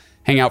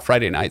hang out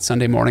Friday night,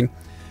 Sunday morning.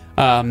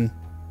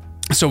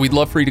 So we'd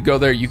love for you to go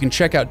there. You can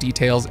check out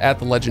details at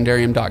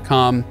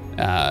thelegendarium.com.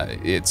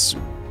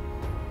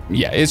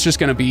 It's just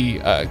going to be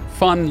a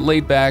fun,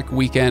 laid-back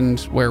weekend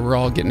where we're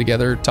all getting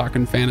together,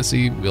 talking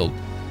fantasy.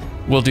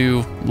 We'll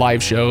do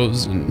live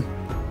shows and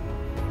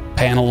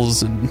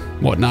panels and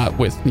whatnot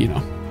with,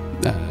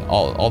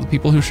 all the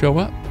people who show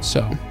up.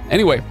 So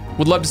anyway,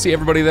 would love to see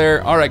everybody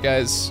there. All right,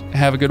 guys,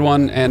 have a good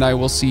one, and I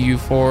will see you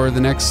for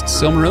the next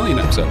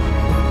Silmarillion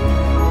episode.